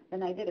 50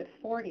 than I did at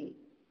 40.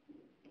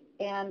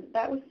 And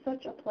that was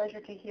such a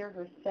pleasure to hear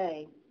her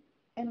say.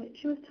 And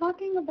she was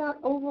talking about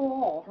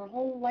overall, her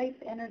whole life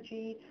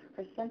energy,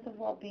 her sense of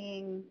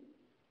well-being,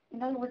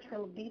 in other words, her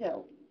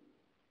libido.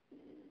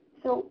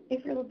 So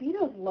if your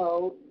libido is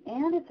low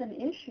and it's an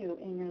issue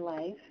in your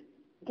life,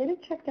 get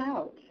it checked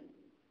out.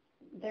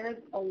 There's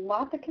a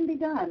lot that can be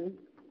done,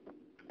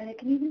 and it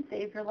can even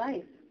save your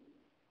life.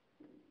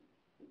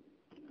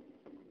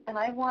 And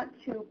I want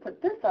to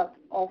put this up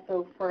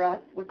also for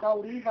us, which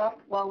I'll leave up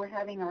while we're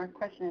having our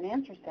question and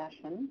answer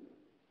session,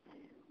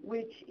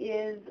 which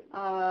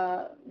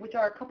are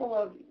a couple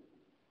of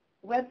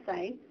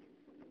websites,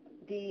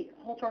 the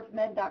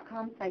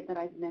holtorfmed.com site that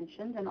I've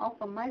mentioned, and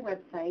also my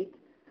website,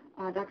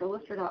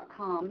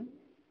 drlyster.com.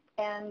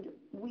 And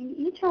we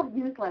each have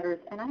newsletters,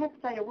 and I have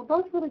to tell you, we're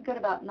both really good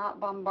about not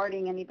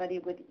bombarding anybody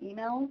with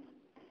emails.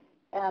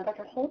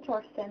 Dr.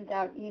 Holtorf sends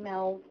out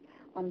emails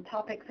on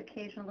topics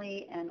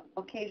occasionally, and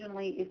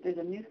occasionally if there's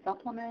a new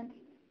supplement,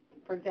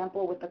 for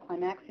example, with the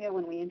Climaxia,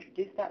 when we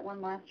introduced that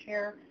one last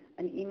year,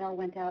 an email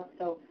went out.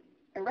 So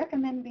I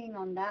recommend being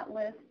on that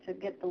list to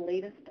get the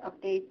latest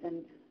updates,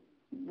 and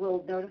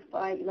we'll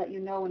let you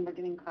know when we're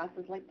doing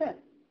classes like this.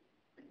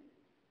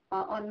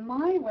 On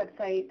my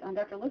website, on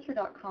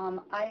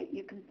drlyster.com,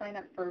 you can sign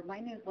up for my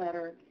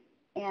newsletter,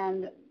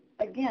 and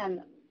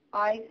again,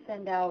 I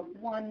send out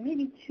one,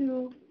 maybe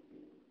two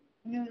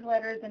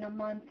newsletters in a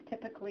month,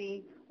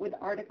 typically, with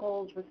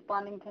articles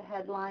responding to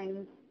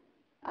headlines,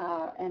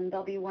 and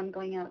there'll be one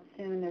going out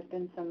soon. There's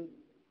been some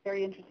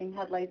very interesting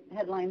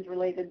headlines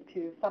related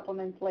to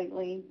supplements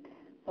lately,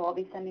 so I'll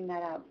be sending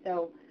that out.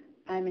 So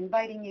I'm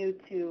inviting you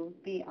to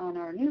be on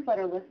our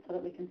newsletter list so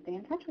that we can stay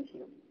in touch with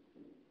you.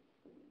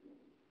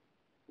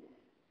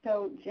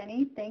 So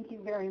Jenny, thank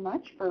you very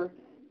much for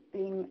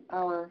being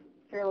our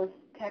fearless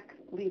tech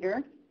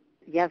leader.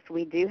 Yes,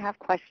 we do have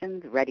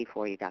questions ready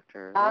for you,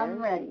 Dr. I'm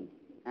ready.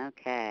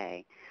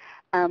 Okay.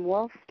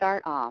 We'll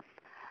start off.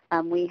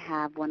 We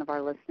have one of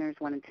our listeners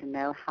wanted to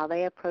know how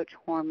they approach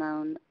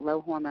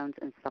low hormones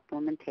and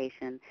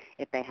supplementation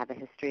if they have a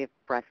history of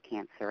breast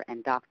cancer,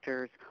 and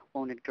doctors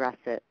won't address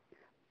it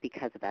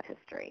because of that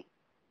history.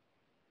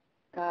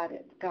 Got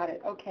it.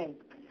 Okay.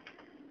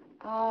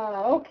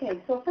 Okay,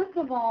 so first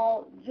of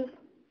all, just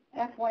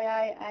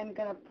FYI, I'm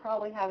going to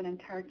probably have an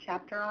entire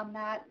chapter on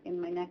that in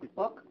my next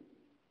book.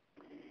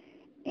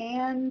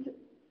 And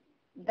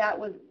that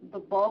was the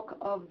bulk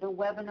of the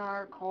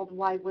webinar called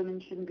Why Women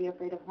Shouldn't Be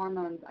Afraid of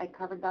Hormones. I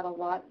covered that a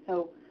lot,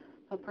 so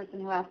the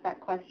person who asked that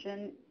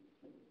question,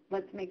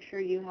 let's make sure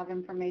you have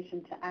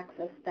information to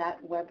access that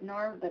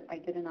webinar that I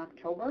did in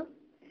October.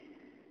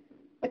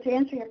 But to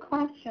answer your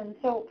question,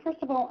 so first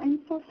of all, I'm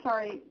so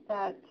sorry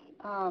that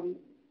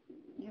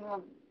you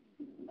have,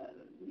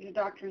 your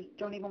doctors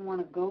don't even want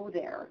to go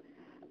there,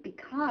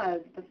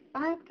 because the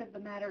fact of the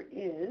matter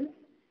is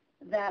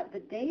that the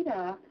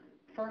data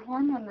for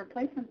hormone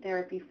replacement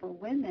therapy for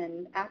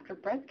women after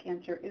breast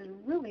cancer is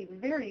really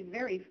very,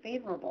 very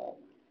favorable.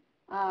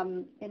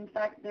 In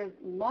fact, there's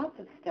lots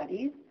of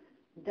studies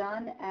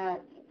done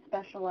at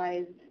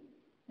specialized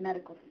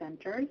medical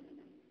centers,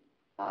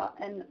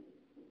 and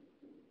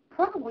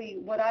probably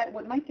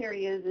what my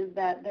theory is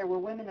that there were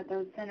women at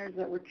those centers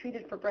that were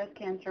treated for breast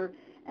cancer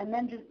and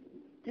then just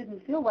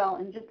didn't feel well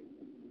and just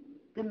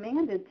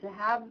demanded to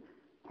have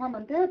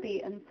hormone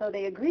therapy, and so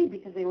they agreed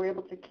because they were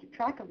able to keep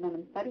track of them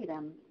and study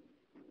them.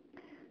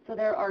 So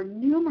there are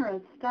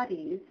numerous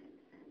studies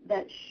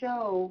that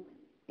show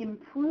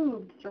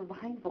improved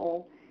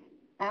survival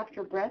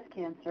after breast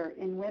cancer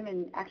in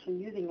women actually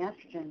using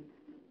estrogen.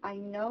 I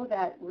know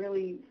that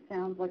really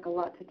sounds like a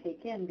lot to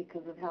take in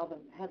because of how the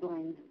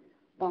headlines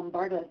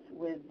bombard us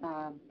with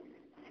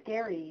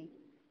scary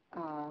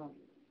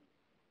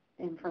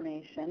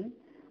information,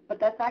 but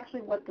that's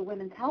actually what the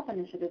Women's Health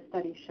Initiative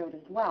study showed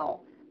as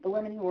well. The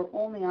women who were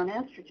only on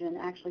estrogen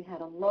actually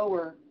had a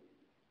lower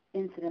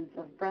incidence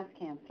of breast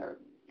cancer.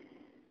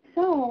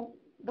 So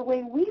the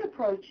way we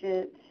approach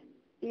it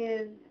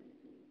is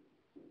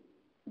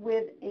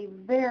with a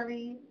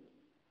very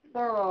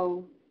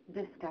thorough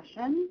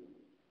discussion,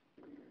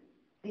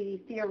 the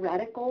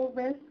theoretical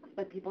risks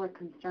that people are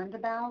concerned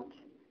about.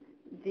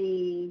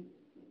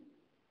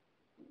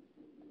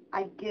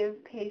 I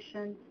give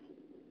patients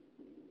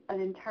an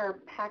entire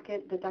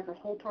packet that Dr.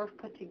 Holtorf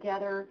put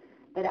together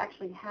that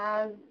actually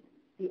has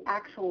the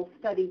actual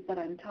studies that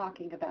I'm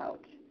talking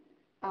about.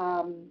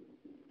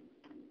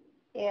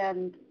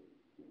 And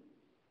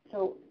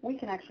so we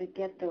can actually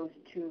get those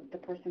to the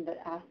person that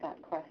asked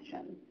that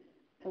question.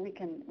 So we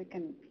can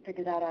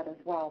figure that out as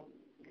well.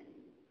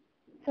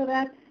 So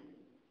that's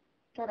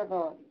sort of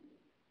a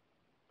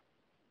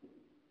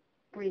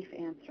brief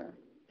answer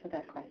to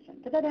that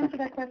question. Did that answer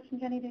that question,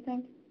 Jenny, do you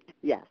think?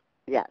 Yes,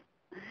 yes.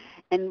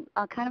 And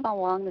kind of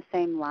along the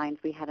same lines,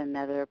 we had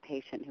another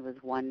patient who was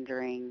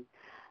wondering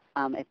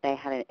if they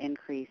had an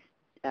increased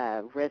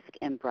risk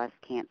in breast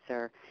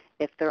cancer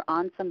if they're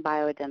on some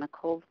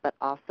bioidenticals but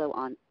also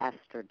on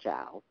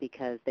estrogel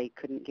because they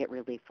couldn't get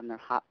relief from their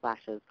hot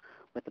flashes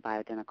with the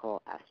bioidentical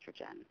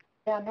estrogen.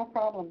 Yeah, no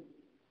problem.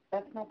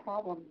 That's no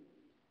problem.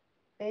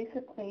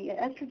 Basically,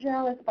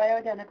 estrogel is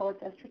bioidentical.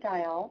 It's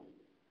estradiol.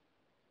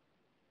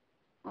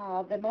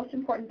 The most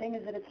important thing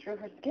is that it's through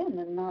her skin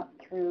and not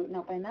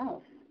by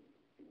mouth.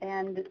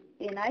 And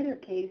in either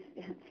case,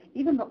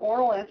 even the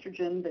oral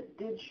estrogen that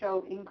did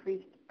show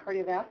increased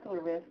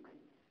cardiovascular risks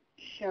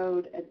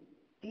showed a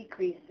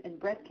decrease in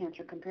breast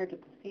cancer compared to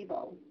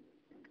placebo.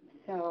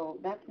 So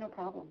that's no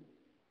problem.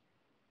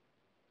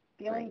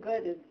 Feeling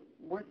good is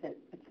worth it.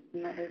 It's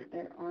not,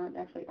 there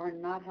are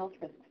not health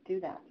risks to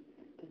that.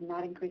 It does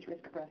not increase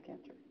risk of breast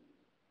cancer.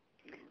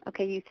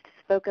 Okay, you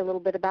spoke a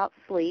little bit about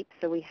sleep,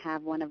 so we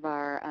have one of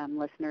our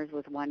listeners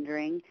was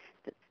wondering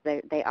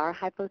that they are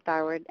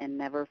hypothyroid and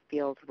never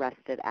feels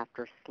rested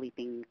after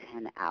sleeping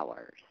 10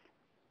 hours.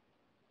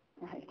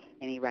 Right.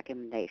 Any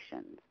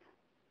recommendations?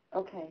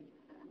 Okay.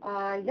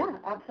 Yeah,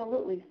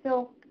 absolutely.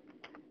 So,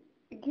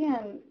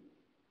 again,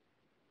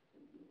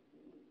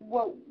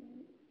 what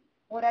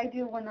I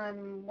do when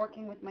I'm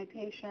working with my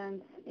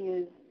patients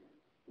is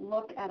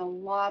look at a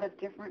lot of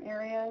different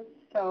areas.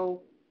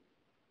 So,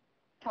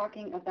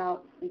 talking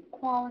about sleep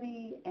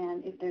quality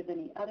and if there's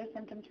any other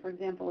symptoms. For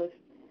example,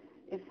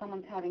 if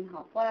someone's having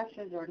hot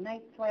flashes or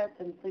night sweats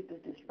and sleep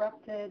is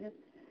disrupted,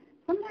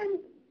 sometimes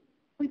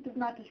sleep is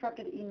not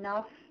disrupted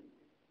enough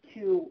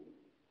to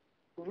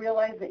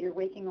realize that you're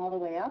waking all the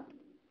way up,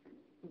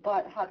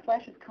 but hot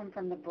flashes come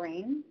from the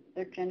brain.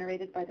 They're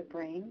generated by the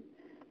brain,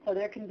 so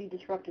there can be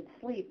disrupted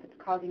sleep that's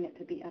causing it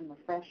to be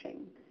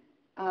unrefreshing.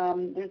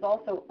 There's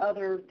also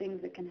other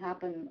things that can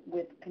happen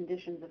with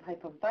conditions of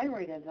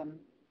hypothyroidism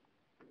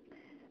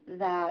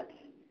that,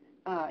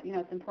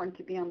 it's important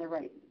to be on the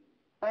right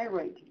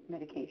thyroid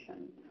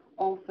medication.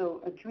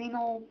 Also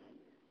adrenals,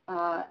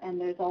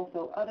 and there's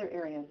also other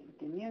areas with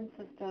the immune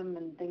system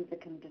and things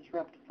that can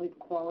disrupt sleep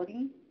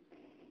quality.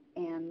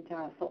 And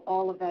so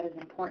all of that is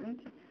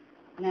important.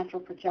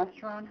 Natural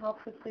progesterone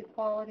helps with sleep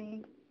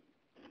quality.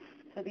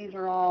 So these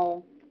are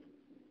all,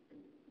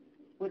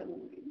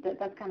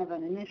 that's kind of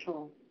an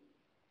initial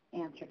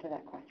answer to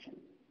that question.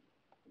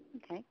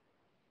 Okay.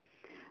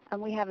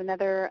 We have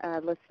another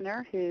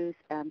listener who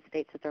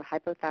states that they're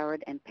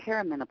hypothyroid and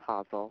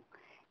perimenopausal,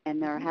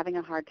 and they're having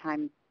a hard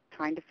time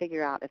trying to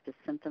figure out if the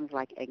symptoms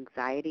like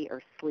anxiety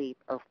or sleep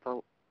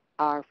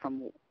are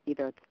from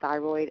either the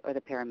thyroid or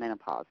the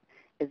perimenopause.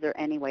 Is there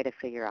any way to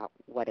figure out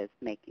what is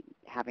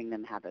having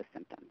them have those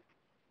symptoms?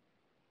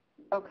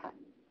 Okay.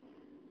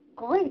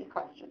 Great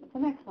question. It's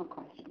an excellent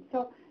question.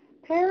 So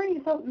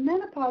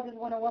menopause is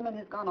when a woman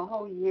has gone a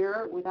whole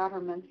year without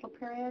her menstrual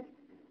period.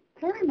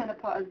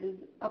 Perimenopause is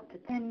up to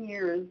 10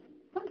 years,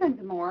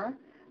 sometimes more,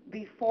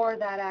 before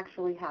that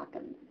actually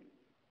happens.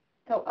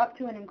 So up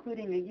to and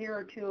including a year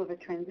or two of a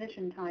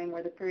transition time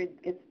where the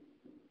period gets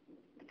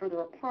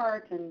further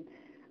apart and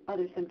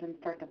other symptoms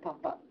start to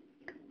pop up.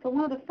 So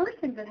one of the first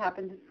things that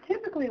happens is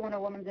typically when a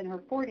woman's in her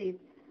 40s,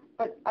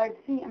 but I'm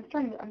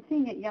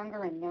seeing it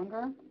younger and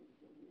younger,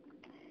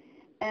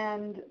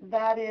 and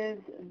that is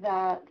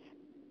that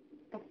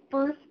the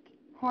first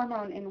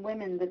hormone in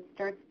women that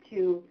starts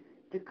to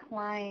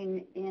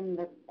decline in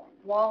the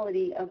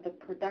quality of the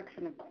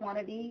production of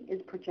quantity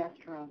is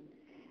progesterone.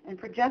 And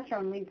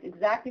progesterone leads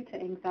exactly to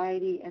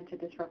anxiety and to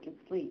disrupted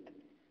sleep.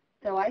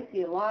 So I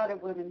see a lot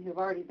of women who've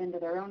already been to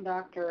their own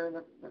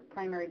doctor, their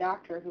primary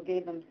doctor, who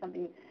gave them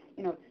something,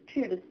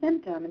 treated a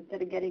symptom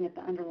instead of getting at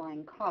the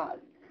underlying cause.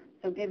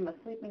 So gave them a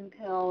sleeping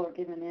pill or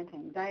gave them an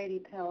anti-anxiety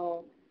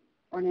pill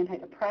or an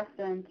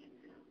antidepressant,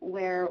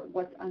 where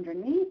what's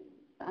underneath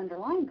the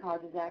underlying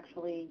cause is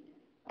actually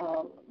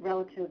a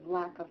relative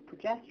lack of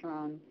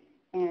progesterone,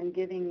 and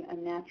giving a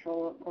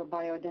natural or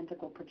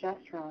bioidentical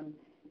progesterone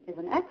is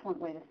an excellent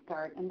way to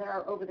start. And there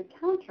are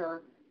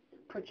over-the-counter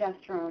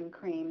progesterone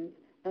creams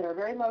that are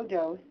very low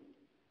dose,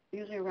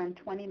 usually around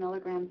 20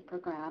 milligrams per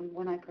gram.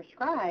 When I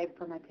prescribe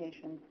for my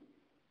patients,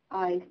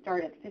 I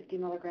start at 50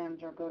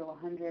 milligrams or go to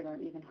 100 or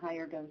even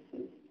higher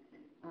doses,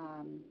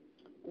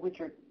 which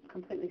are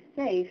completely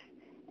safe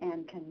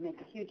and can make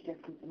a huge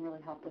difference and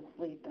really help with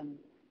sleep and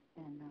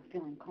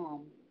feeling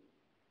calm.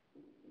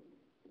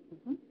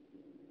 Mm-hmm.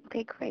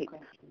 Okay, great.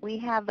 We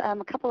have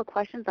a couple of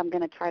questions. I'm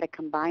going to try to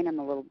combine them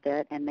a little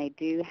bit, and they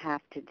do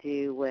have to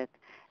do with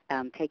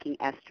taking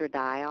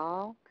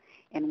estradiol,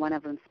 and one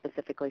of them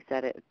specifically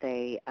said it's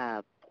a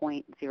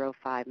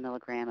 0.05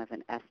 milligram of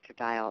an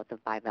estradiol. It's a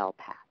Vivel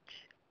patch.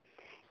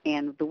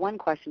 And the one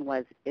question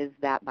was, is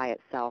that by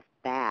itself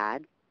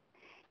bad?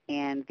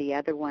 And the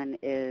other one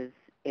is,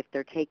 if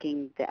they're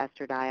taking the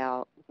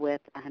estradiol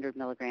with 100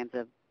 milligrams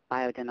of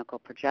bioidentical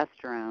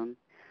progesterone,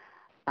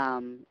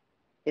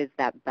 is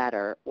that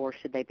better, or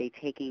should they be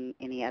taking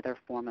any other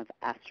form of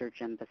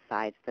estrogen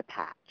besides the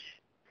patch?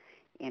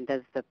 And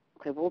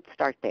we'll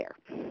start there.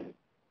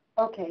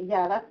 Okay,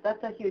 yeah,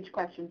 that's a huge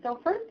question. So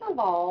first of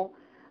all,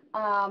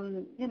 I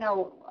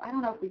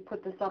don't know if we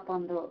put this up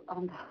on the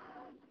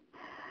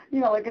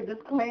like a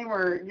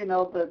disclaimer,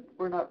 that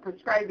we're not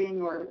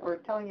prescribing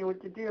or telling you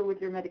what to do with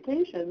your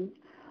medications,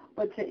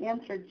 but to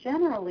answer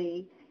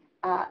generally,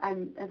 as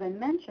I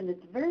mentioned,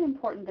 it's very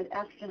important that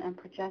estrogen and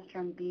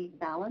progesterone be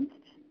balanced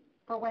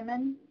for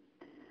women.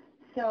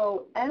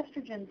 So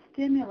estrogen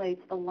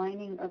stimulates the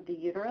lining of the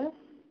uterus,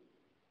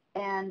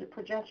 and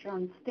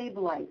progesterone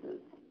stabilizes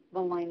the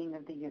lining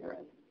of the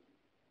uterus.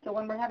 So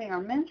when we're having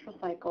our menstrual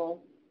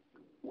cycle,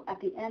 at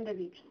the end of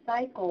each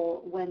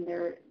cycle, when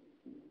there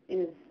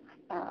is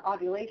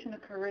ovulation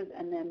occurs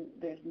and then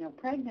there's no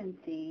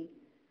pregnancy,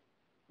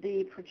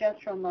 the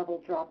progesterone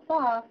level drops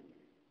off,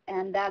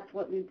 and that's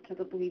what leads to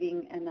the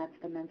bleeding, and that's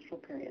the menstrual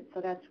period.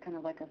 So that's kind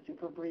of like a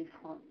super brief,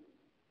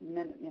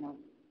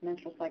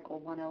 menstrual cycle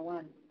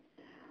 101.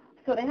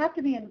 So they have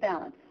to be in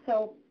balance.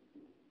 So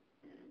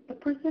the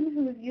person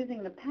who is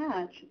using the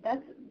patch,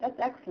 that's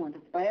excellent.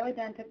 It's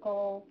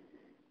bioidentical.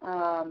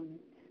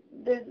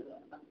 There's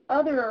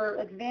other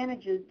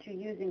advantages to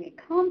using a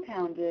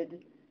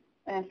compounded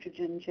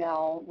estrogen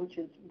gel, which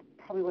is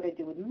probably what I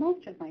do with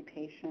most of my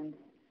patients,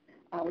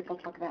 which I'll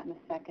talk about in a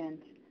second.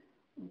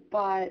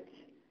 But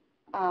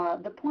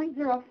the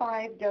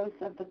 0.05 dose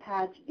of the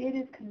patch, it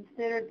is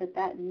considered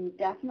that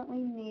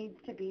definitely needs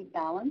to be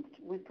balanced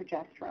with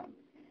progesterone.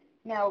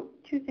 Now,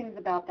 two things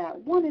about that.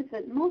 One is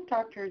that most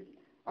doctors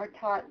are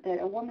taught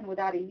that a woman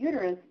without a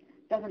uterus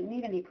doesn't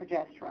need any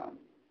progesterone.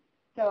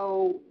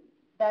 So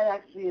that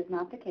actually is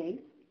not the case.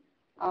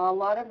 A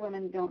lot of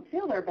women don't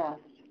feel their best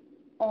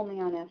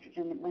only on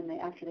estrogen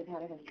after they've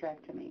had a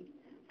hysterectomy.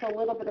 So a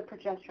little bit of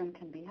progesterone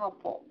can be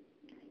helpful.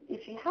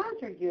 If she has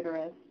her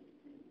uterus,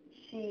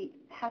 she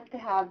has to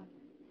have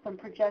some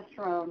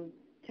progesterone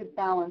to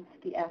balance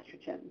the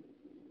estrogen.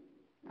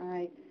 All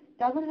right?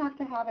 Doesn't have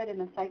to have it in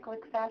a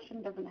cyclic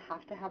fashion, doesn't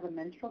have to have a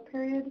menstrual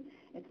period.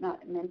 It's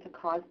not meant to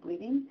cause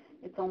bleeding.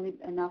 It's only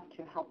enough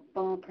to help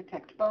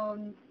protect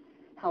bones,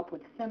 help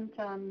with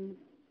symptoms,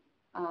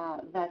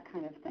 that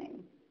kind of thing.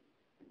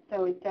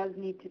 So it does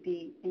need to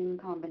be in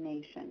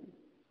combination.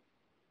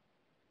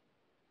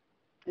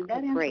 Did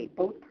that answer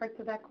both parts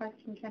of that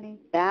question, Jenny?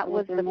 That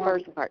was the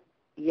first part.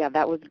 Yeah,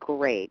 that was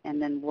great.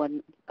 And then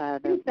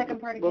the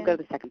second part again? We'll go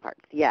to the second part.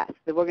 Yes,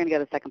 we're going to go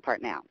to the second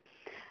part now.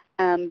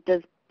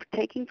 Does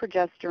taking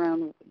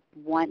progesterone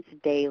once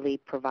daily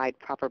provide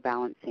proper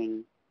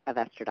balancing of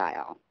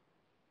estradiol?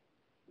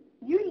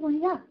 Usually,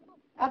 yeah,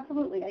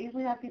 absolutely. I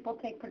usually have people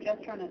take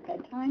progesterone at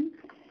bedtime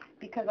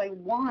because I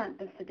want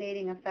the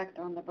sedating effect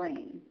on the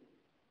brain.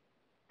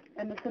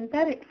 And the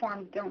synthetic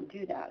forms don't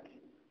do that.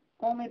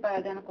 Only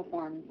bioidentical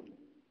forms,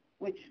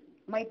 which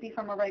might be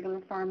from a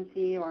regular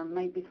pharmacy or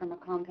might be from a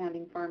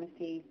compounding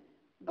pharmacy,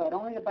 but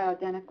only the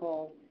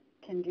bioidentical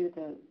can do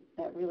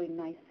that really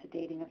nice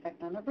sedating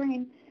effect on the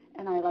brain,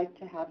 and I like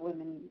to have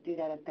women do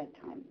that at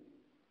bedtime.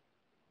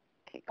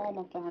 Okay, great.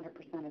 Almost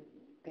 100% of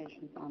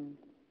patients on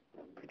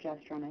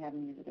progesterone, I have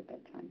them use it at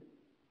bedtime.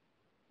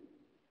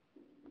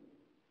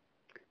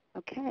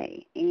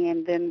 Okay,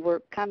 and then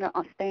we're kind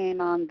of staying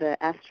on the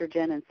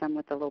estrogen and some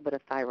with a little bit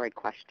of thyroid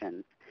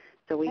questions.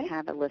 So we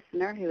have a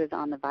listener who is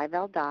on the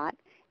Vival Dot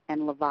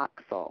and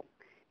Levoxyl.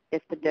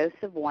 If the dose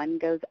of one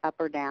goes up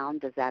or down,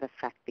 does that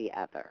affect the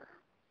other?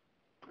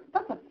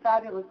 That's a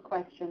fabulous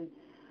question.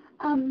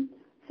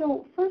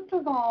 So first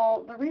of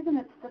all, the reason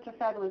it's such a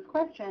fabulous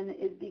question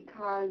is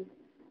because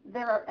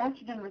there are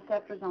estrogen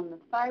receptors on the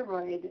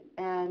thyroid,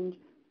 and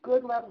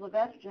good levels of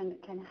estrogen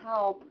can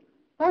help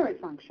thyroid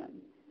function,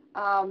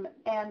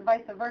 and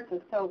vice versa.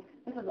 So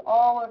this is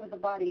all over the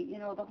body. You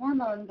know, the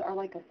hormones are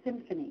like a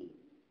symphony,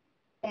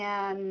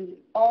 and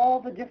all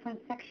the different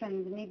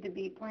sections need to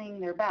be playing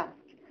their best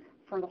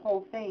for the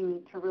whole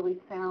thing to really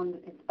sound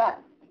its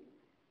best.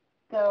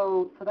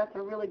 So that's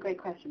a really great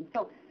question.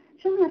 So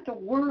she doesn't have to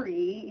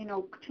worry, you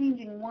know,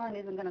 changing one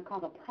isn't going to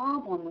cause a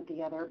problem with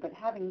the other, but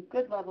having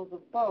good levels of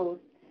both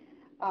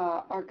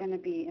are going to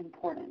be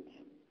important.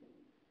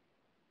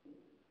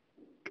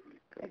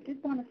 I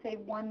did want to say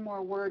one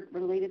more word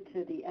related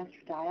to the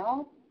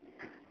estradiol.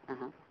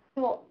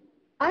 So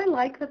I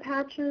like the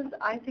patches.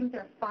 I think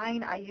they're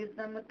fine. I use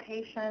them with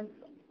patients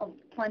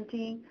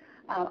plenty.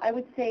 I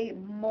would say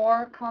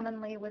more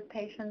commonly with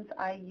patients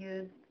I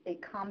use a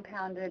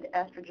compounded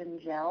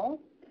estrogen gel.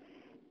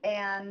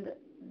 And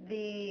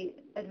the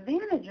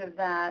advantage of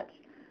that,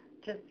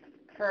 just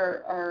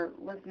for our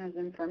listeners'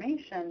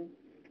 information,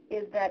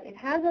 is that it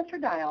has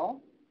estradiol,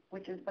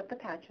 which is what the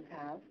patches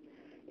have.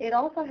 It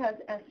also has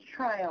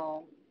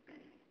estriol.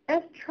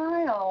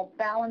 Estriol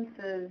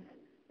balances,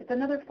 it's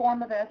another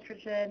form of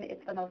estrogen.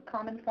 It's the most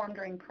common form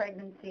during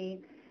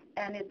pregnancy,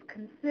 and it's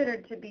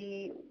considered to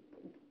be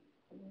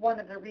one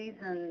of the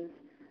reasons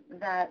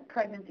that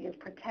pregnancy is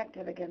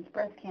protective against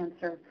breast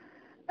cancer,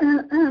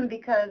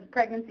 because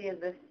pregnancy is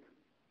this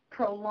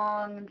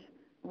prolonged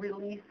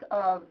release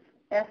of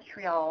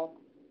estriol.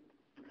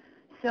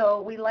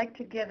 So we like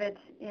to give it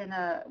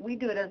we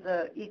do it as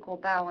a equal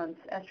balance,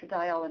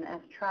 estradiol and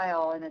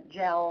estriol, in a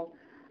gel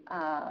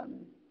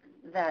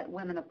that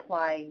women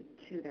apply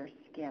to their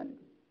skin.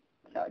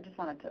 So I just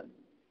wanted to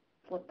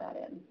flip that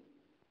in.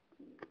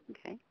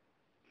 Okay.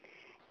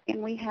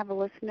 And we have a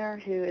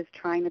listener who is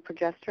trying the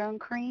progesterone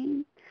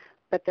cream,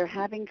 but they're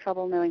having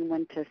trouble knowing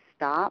when to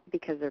stop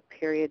because their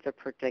periods are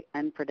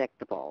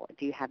unpredictable.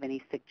 Do you have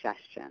any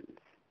suggestions?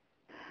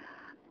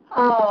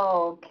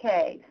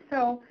 Okay.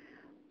 So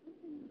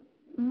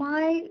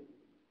my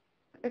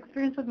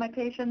experience with my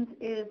patients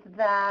is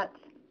that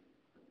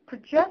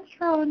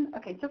progesterone,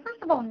 okay, so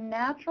first of all,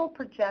 natural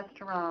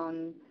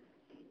progesterone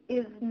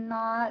is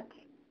not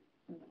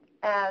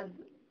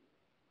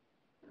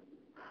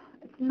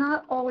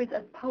always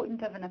as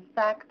potent of an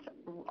effect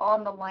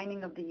on the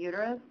lining of the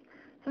uterus.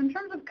 So in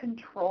terms of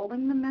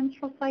controlling the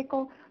menstrual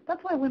cycle,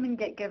 that's why women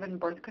get given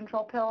birth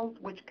control pills,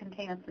 which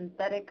contain a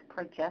synthetic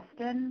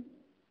progestin.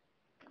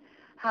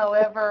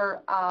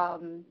 However,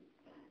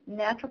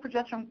 natural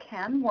progesterone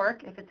can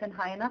work if it's in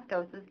high enough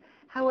doses.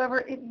 However,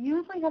 it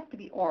usually has to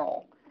be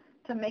oral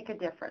to make a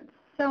difference.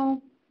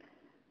 So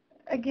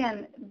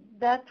again,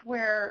 that's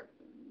where,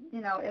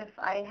 you know, if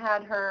I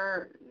had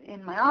her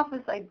in my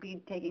office, I'd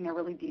be taking a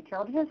really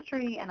detailed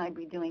history, and I'd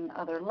be doing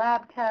other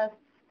lab tests,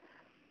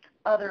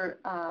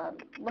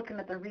 looking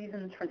at the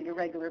reasons for the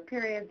irregular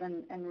periods,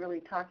 and really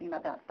talking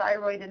about that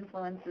thyroid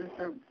influences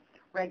the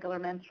regular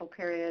menstrual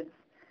periods.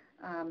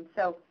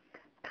 So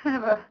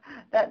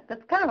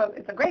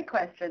it's a great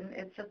question.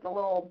 It's just a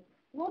little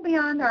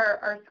beyond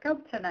our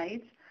scope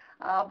tonight,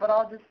 but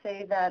I'll just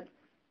say that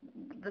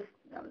the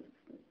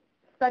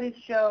studies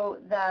show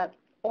that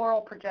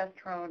oral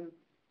progesterone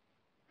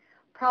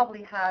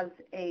probably has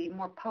a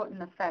more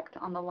potent effect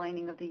on the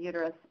lining of the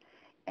uterus,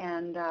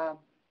 and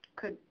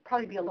could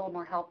probably be a little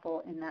more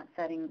helpful in that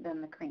setting than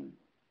the cream.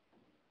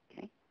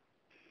 Okay.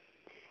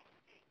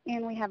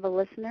 And we have a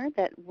listener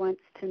that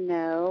wants to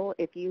know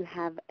if you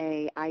have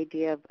an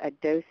idea of a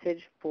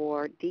dosage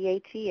for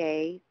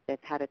DHEA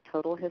that's had a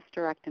total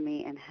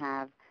hysterectomy and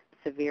have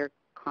severe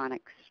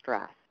chronic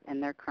stress,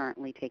 and they're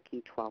currently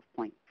taking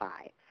 12.5.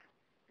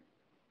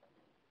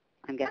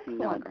 I'm guessing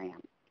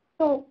milligrams.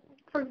 So,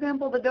 for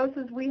example, the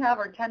doses we have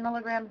are 10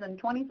 milligrams and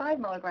 25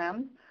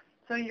 milligrams,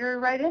 so you're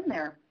right in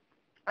there.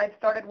 I've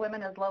started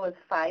women as low as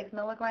 5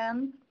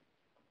 milligrams,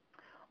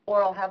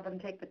 or I'll have them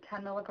take the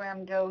 10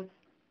 milligram dose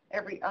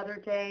every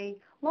other day.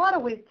 A lot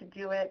of ways to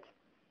do it.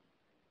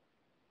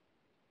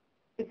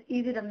 It's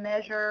easy to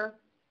measure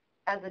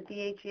as a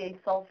DHEA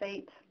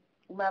sulfate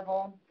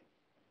level.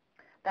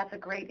 That's a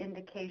great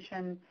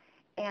indication.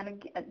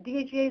 And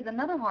DHEA is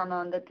another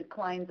hormone that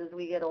declines as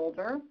we get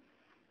older.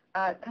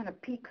 It kind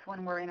of peaks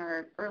when we're in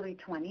our early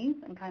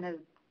 20s and kind of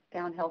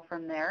downhill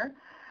from there.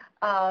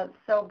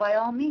 So by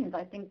all means,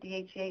 I think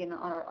DHEA, and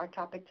our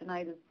topic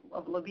tonight is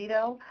of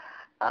libido,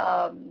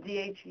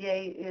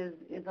 DHEA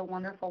is a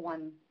wonderful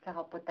one to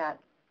help with that.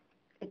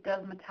 It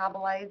does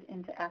metabolize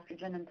into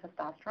estrogen and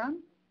testosterone.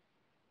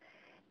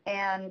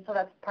 And so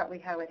that's partly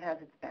how it has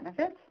its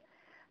benefits.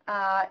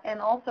 And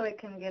also it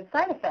can give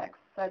side effects,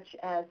 such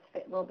as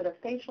a little bit of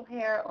facial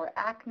hair or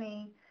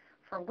acne.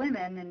 For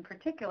women in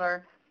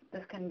particular,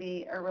 this can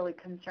be a really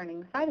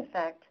concerning side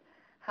effect.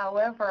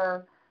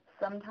 However,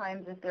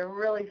 sometimes if they're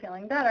really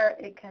feeling better,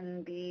 it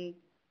can be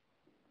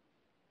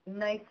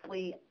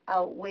nicely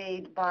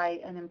outweighed by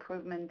an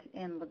improvement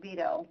in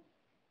libido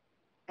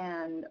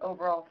and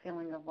overall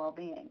feeling of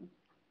well-being.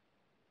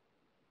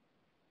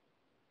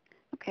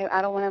 Okay,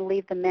 I don't want to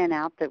leave the men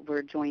out that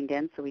were joined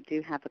in, so we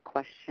do have a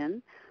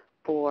question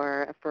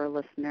for a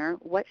listener.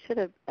 What should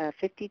a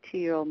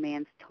 52-year-old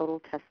man's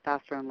total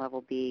testosterone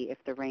level be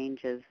if the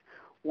range is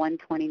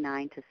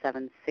 129 to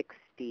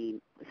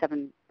 767?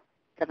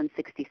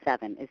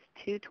 Is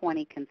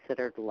 220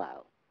 considered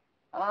low?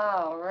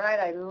 Oh, right.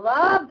 I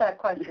love that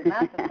question.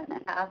 That's a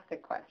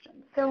fantastic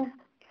question. So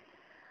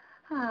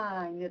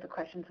I knew the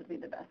questions would be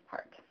the best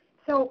part.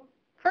 So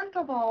first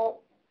of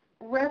all,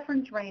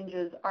 reference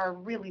ranges are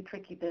really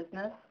tricky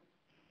business.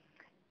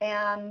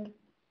 And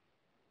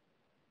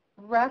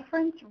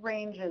reference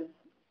ranges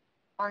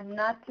are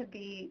not to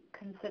be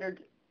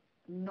considered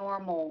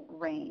normal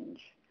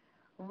range.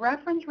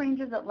 Reference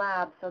ranges at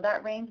labs, so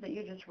that range that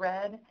you just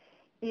read,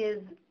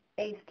 is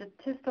a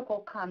statistical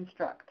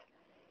construct.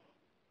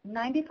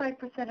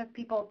 95% of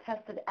people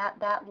tested at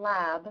that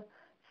lab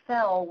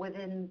fell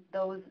within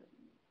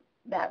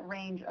that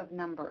range of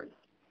numbers.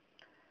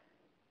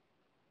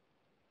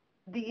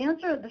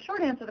 The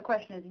short answer to the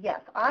question is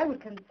yes. I would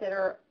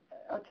consider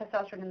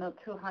testosterone in the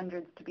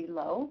 200s to be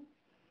low.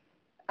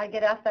 I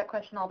get asked that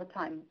question all the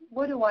time.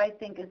 What do I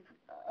think is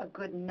a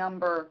good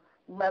number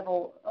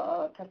level,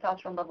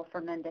 testosterone level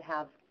for men to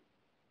have?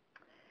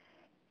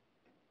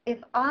 If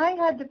I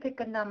had to pick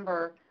a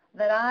number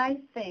that I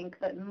think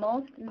that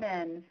most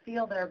men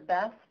feel they're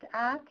best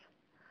at,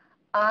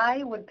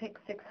 I would pick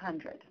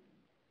 600.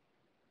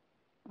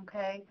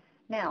 Okay?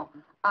 Now,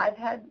 I've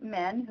had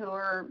men who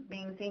are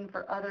being seen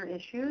for other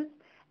issues,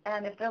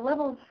 and if their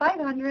level is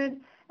 500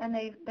 and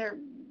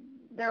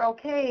they're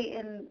okay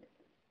in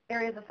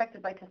areas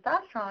affected by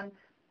testosterone,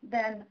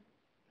 then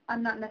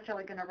I'm not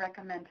necessarily going to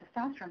recommend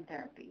testosterone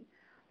therapy.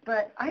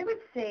 But I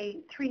would say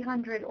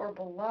 300 or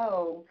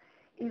below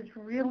is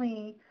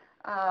really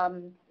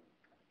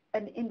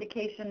an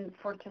indication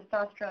for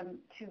testosterone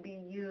to be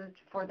used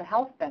for the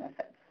health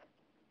benefits.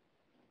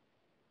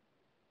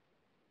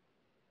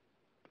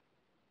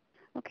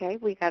 Okay,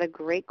 we got a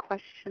great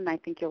question. I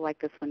think you'll like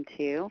this one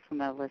too from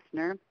a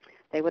listener.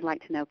 They would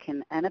like to know,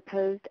 can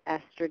unopposed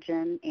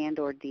estrogen and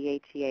or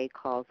DHEA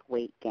cause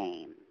weight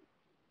gain?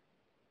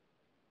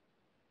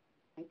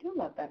 I do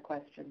love that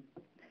question.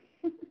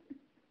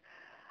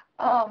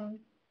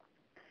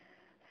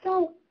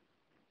 So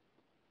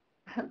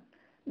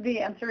the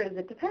answer is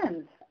it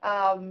depends.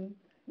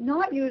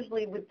 Not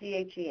usually with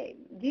DHEA.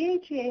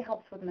 DHEA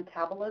helps with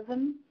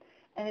metabolism,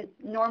 and it's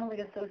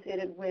normally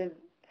associated with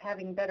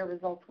having better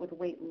results with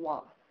weight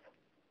loss.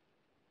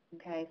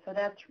 Okay, so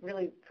that's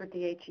really for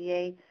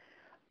DHEA.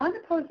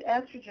 Unopposed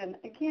estrogen,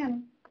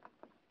 again,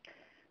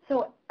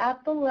 so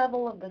at the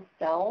level of the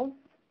cells,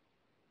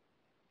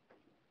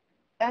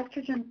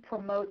 estrogen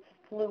promotes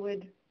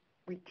fluid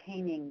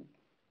retaining,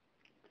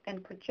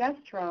 and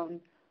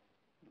progesterone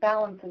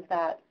balances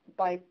that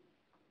by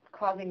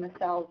causing the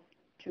cells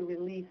to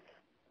release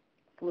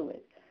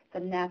fluid. It's a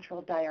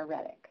natural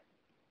diuretic.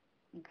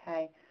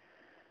 Okay,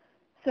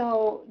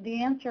 so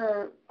the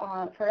answer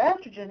for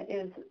estrogen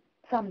is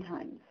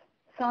sometimes.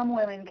 Some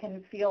women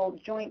can feel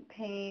joint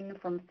pain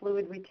from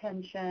fluid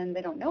retention.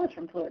 They don't know it's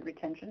from fluid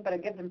retention, but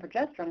it gives them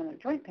progesterone and their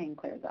joint pain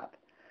clears up.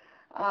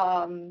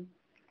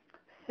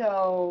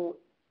 So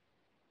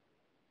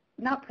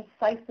not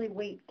precisely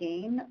weight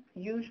gain.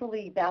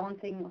 Usually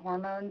balancing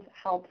hormones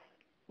helps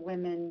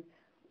women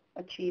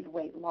achieve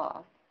weight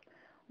loss.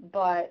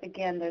 But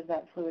again, there's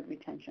that fluid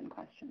retention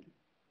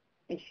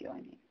issue.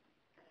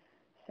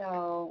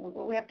 So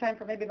we have time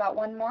for maybe about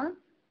one more?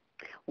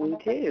 We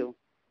do.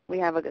 We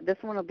have this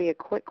one will be a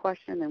quick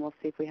question, and we'll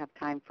see if we have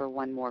time for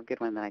one more good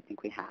one that I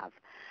think we have.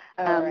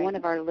 Right. One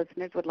of our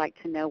listeners would like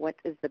to know, what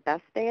is the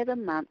best day of the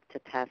month to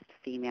test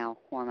female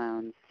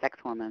hormones, sex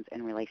hormones,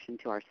 in relation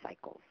to our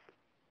cycles?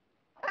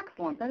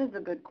 Excellent. That is a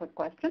good, quick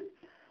question.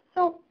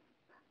 So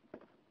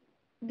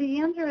the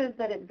answer is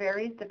that it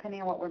varies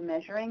depending on what we're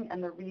measuring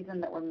and the reason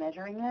that we're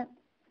measuring it.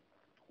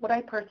 What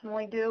I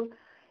personally do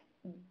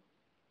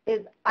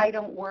is I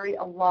don't worry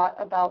a lot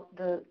about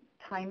the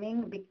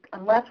timing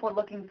unless we're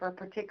looking for a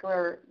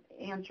particular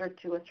answer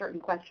to a certain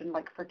question,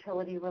 like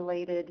fertility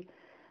related.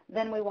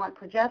 Then we want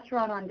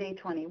progesterone on day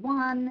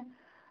 21,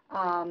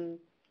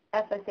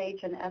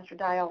 FSH and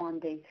estradiol on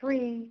day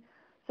 3.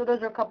 So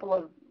those are a couple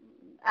of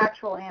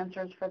actual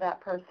answers for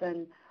that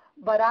person.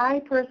 But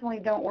I personally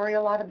don't worry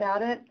a lot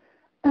about it.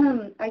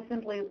 I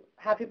simply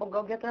have people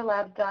go get their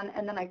labs done,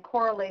 and then I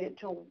correlate it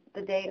to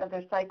the date of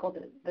their cycle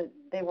that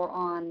they were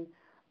on.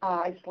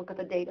 I just look at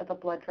the date of the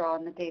blood draw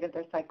and the date of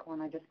their cycle,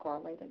 and I just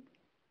correlate it.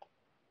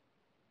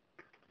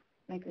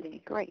 Makes it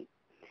easy. Great.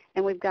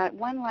 And we've got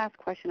one last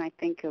question. I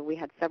think we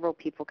had several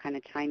people kind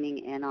of chiming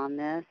in on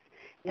this.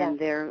 Yes.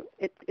 And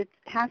it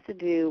has to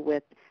do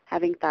with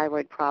having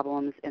thyroid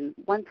problems. And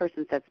one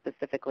person said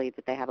specifically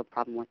that they have a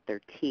problem with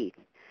their teeth.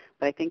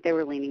 But I think they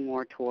were leaning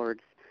more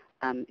towards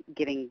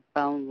getting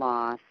bone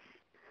loss,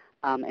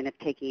 and if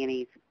taking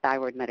any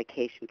thyroid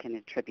medication can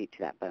attribute to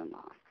that bone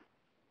loss.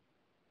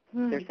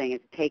 They're saying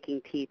it's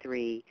taking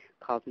T3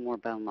 cause more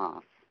bone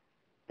loss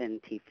than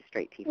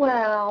straight T4.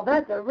 Well,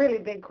 that's a really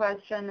big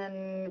question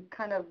and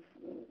kind of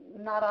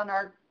not on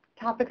our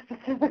topic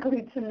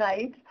specifically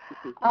tonight.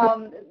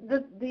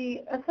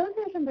 The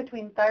association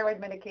between thyroid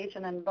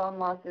medication and bone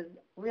loss is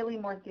really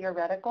more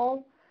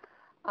theoretical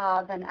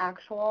than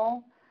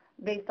actual,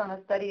 based on a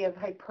study of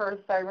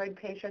hyperthyroid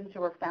patients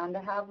who were found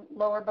to have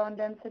lower bone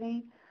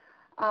density.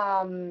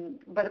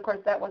 But of course,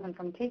 that wasn't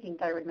from taking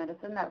thyroid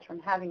medicine. That's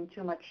from having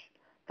too much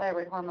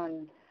thyroid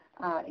hormone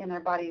in their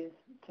bodies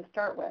to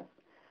start with.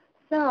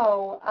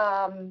 So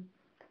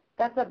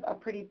that's a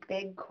pretty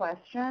big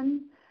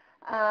question.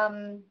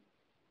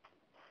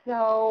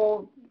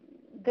 So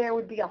there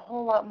would be a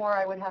whole lot more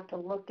I would have to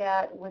look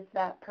at with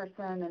that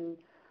person,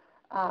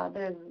 and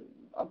there's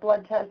a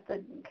blood test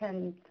that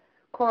can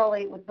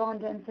correlate with bone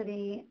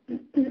density.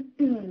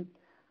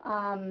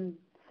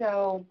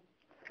 So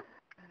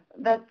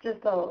that's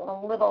just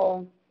a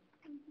little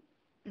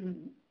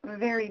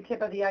very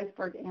tip of the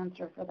iceberg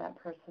answer for that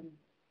person.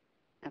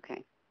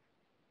 Okay.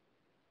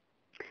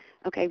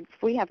 Okay,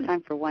 if we have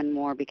time for one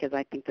more, because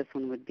I think this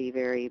one would be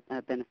very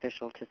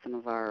beneficial to some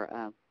of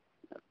our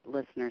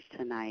listeners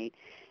tonight,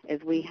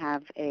 is we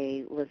have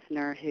a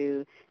listener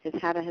who has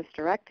had a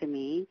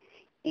hysterectomy,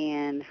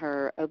 and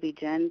her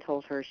OB-GYN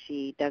told her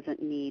she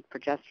doesn't need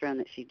progesterone,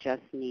 that she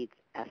just needs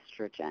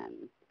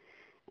estrogen.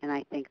 And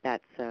I think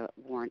that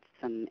warrants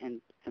some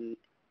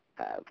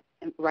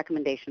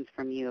recommendations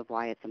from you of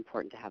why it's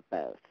important to have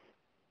both.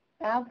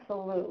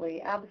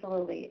 Absolutely,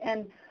 absolutely.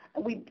 And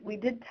we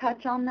did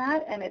touch on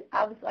that, and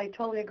I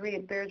totally agree,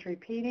 it bears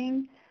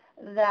repeating,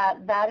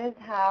 that is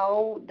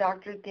how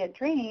doctors get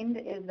trained,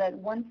 is that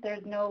once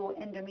there's no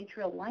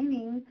endometrial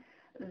lining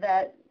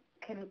that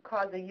can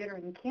cause a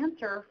uterine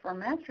cancer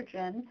from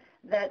estrogen,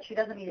 that she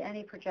doesn't need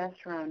any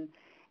progesterone.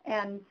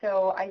 And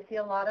so I see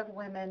a lot of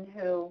women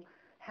who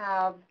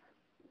have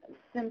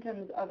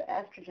symptoms of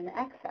estrogen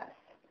excess,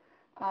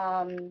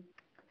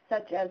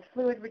 such as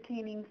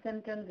fluid-retaining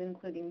symptoms,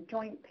 including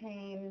joint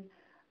pain,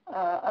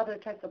 other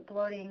types of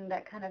bloating,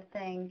 that kind of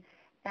thing,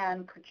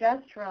 and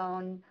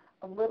progesterone,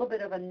 a little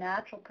bit of a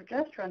natural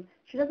progesterone.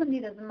 She doesn't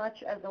need as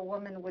much as a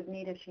woman would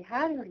need if she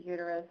had her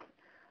uterus,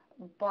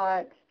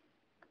 but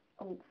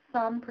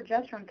some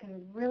progesterone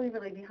can really,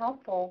 really be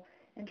helpful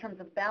in terms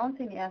of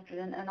balancing the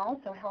estrogen and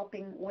also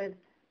helping with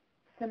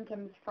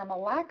symptoms from a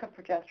lack of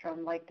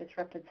progesterone, like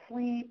disrupted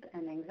sleep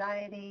and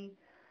anxiety.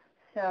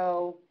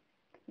 So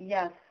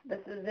yes,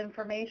 this is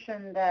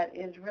information that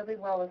is really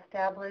well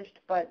established,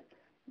 but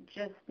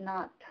just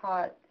not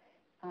taught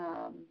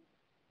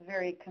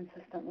very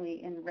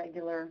consistently in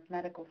regular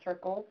medical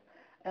circles,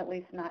 at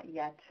least not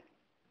yet.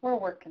 We're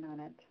working on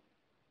it.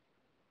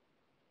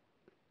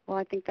 Well,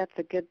 I think that's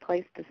a good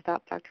place to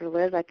stop, Dr.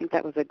 Liz. I think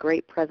that was a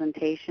great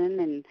presentation,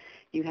 and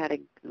you had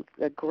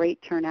a great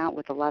turnout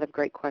with a lot of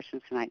great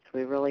questions tonight, so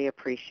we really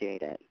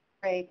appreciate it.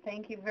 Great.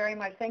 Thank you very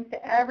much. Thanks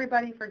to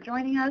everybody for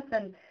joining us,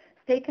 and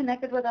stay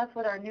connected with us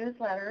with our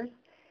newsletters,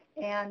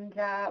 and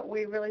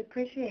we really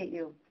appreciate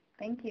you.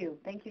 Thank you.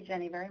 Thank you,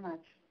 Jenny, very much.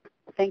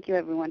 Thank you,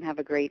 everyone. Have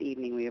a great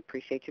evening. We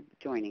appreciate you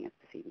joining us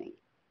this evening.